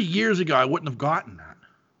 30 years ago, I wouldn't have gotten that.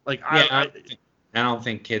 Like I don't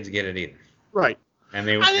think kids get it either. Right. And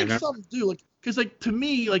I think some do. Like, because like to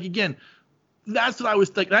me, like again, that's what I was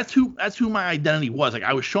thinking. That's who my identity was. Like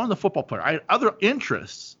I was Sean the football player. I had other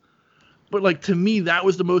interests, but like to me, that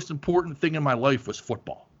was the most important thing in my life was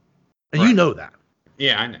football, and you know that.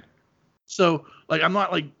 Yeah, I know. So like I'm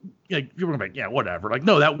not like people are like, yeah, whatever. Like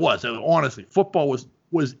no, that was honestly football was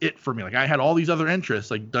it for me. Like I had all these other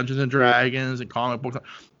interests like Dungeons and Dragons and comic books,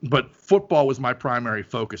 but football was my primary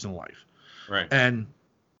focus in life. Right. And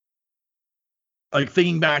like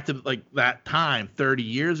thinking back to like that time 30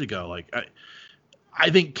 years ago, like I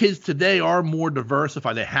think kids today are more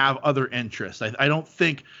diversified. They have other interests. I don't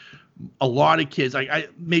think a lot of kids, I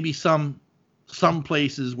maybe some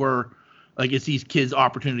places where like it's these kids'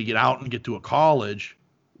 opportunity to get out and get to a college,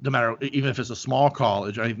 no matter even if it's a small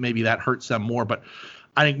college. I think maybe that hurts them more. But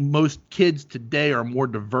I think most kids today are more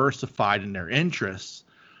diversified in their interests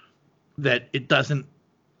that it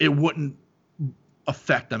wouldn't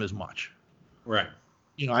affect them as much. Right.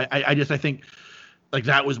 You know, I think like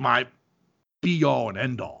that was my be all and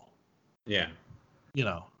end all. Yeah. You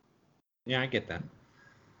know. Yeah, I get that.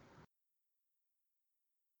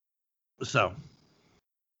 So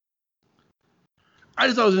I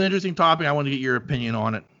just thought it was an interesting topic. I wanted to get your opinion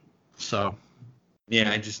on it. So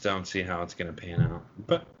yeah, I just don't see how it's going to pan out,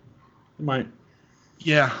 but it might.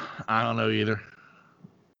 Yeah, I don't know either.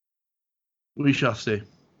 We shall see.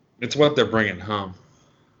 It's what they're bringing home.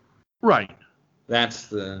 Right. That's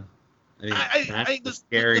the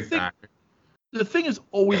scary factor. The thing is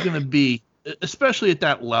always going to be, especially at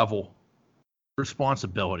that level,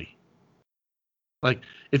 responsibility. Like,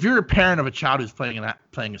 if you're a parent of a child who's playing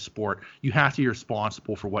a sport, you have to be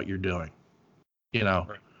responsible for what you're doing. You know,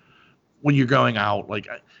 right. When you're going out, like,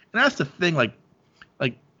 and that's the thing. Like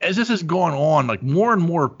as this is going on, like more and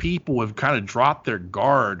more people have kind of dropped their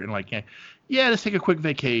guard and like, yeah, let's take a quick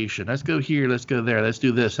vacation. Let's go here. Let's go there. Let's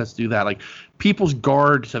do this. Let's do that. Like people's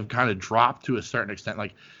guards have kind of dropped to a certain extent.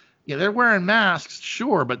 Like, yeah, they're wearing masks,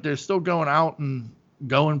 sure, but they're still going out and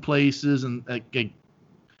going places and like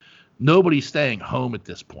nobody's staying home at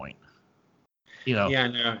this point. You know? Yeah,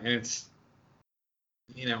 no, and it's,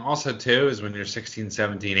 also too is when you're 16,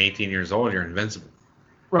 17, 18 years old, you're invincible.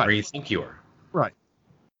 Right. Or you think you are. Right.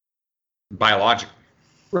 Biologically.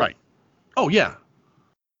 Right. Oh, yeah.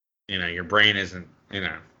 Your brain isn't,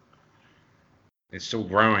 it's still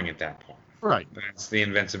growing at that point. Right. That's the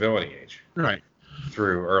invincibility age. Right.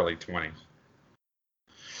 Through early 20s.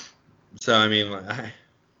 So, I mean, I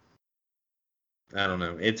don't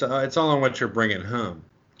know. It's all on what you're bringing home.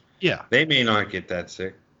 Yeah. They may not get that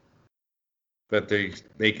sick, but they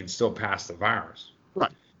can still pass the virus.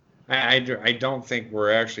 Right. I don't think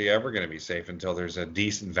we're actually ever going to be safe until there's a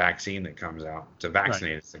decent vaccine that comes out to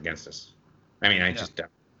vaccinate us against this. I mean, I just don't.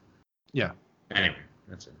 Yeah. Anyway,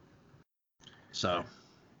 that's it. So,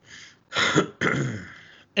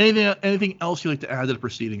 anything else you'd like to add to the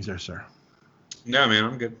proceedings there, sir? No, man,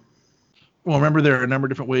 I'm good. Well, remember, there are a number of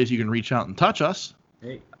different ways you can reach out and touch us.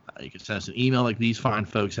 Hey. You can send us an email like these fine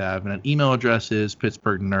folks have, and an email address is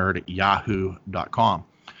pittsburghnerd@yahoo.com.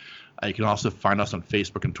 You can also find us on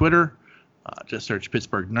Facebook and Twitter. Just search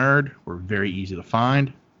Pittsburgh Nerd. We're very easy to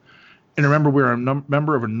find. And remember, we're a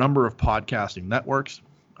member of a number of podcasting networks.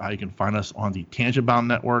 You can find us on the Tangent Bound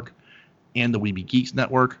Network and the Weeby Geeks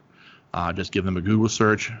Network. Just give them a Google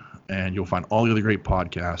search, and you'll find all the other great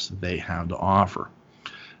podcasts they have to offer.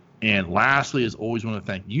 And lastly, as always, want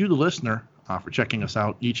to thank you, the listener, for checking us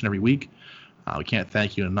out each and every week. We can't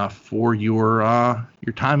thank you enough for your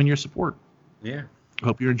time and your support. Yeah.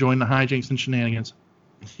 Hope you're enjoying the hijinks and shenanigans.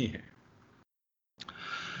 Yeah.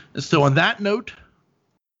 So on that note,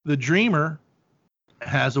 the dreamer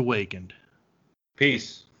has awakened.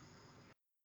 Peace.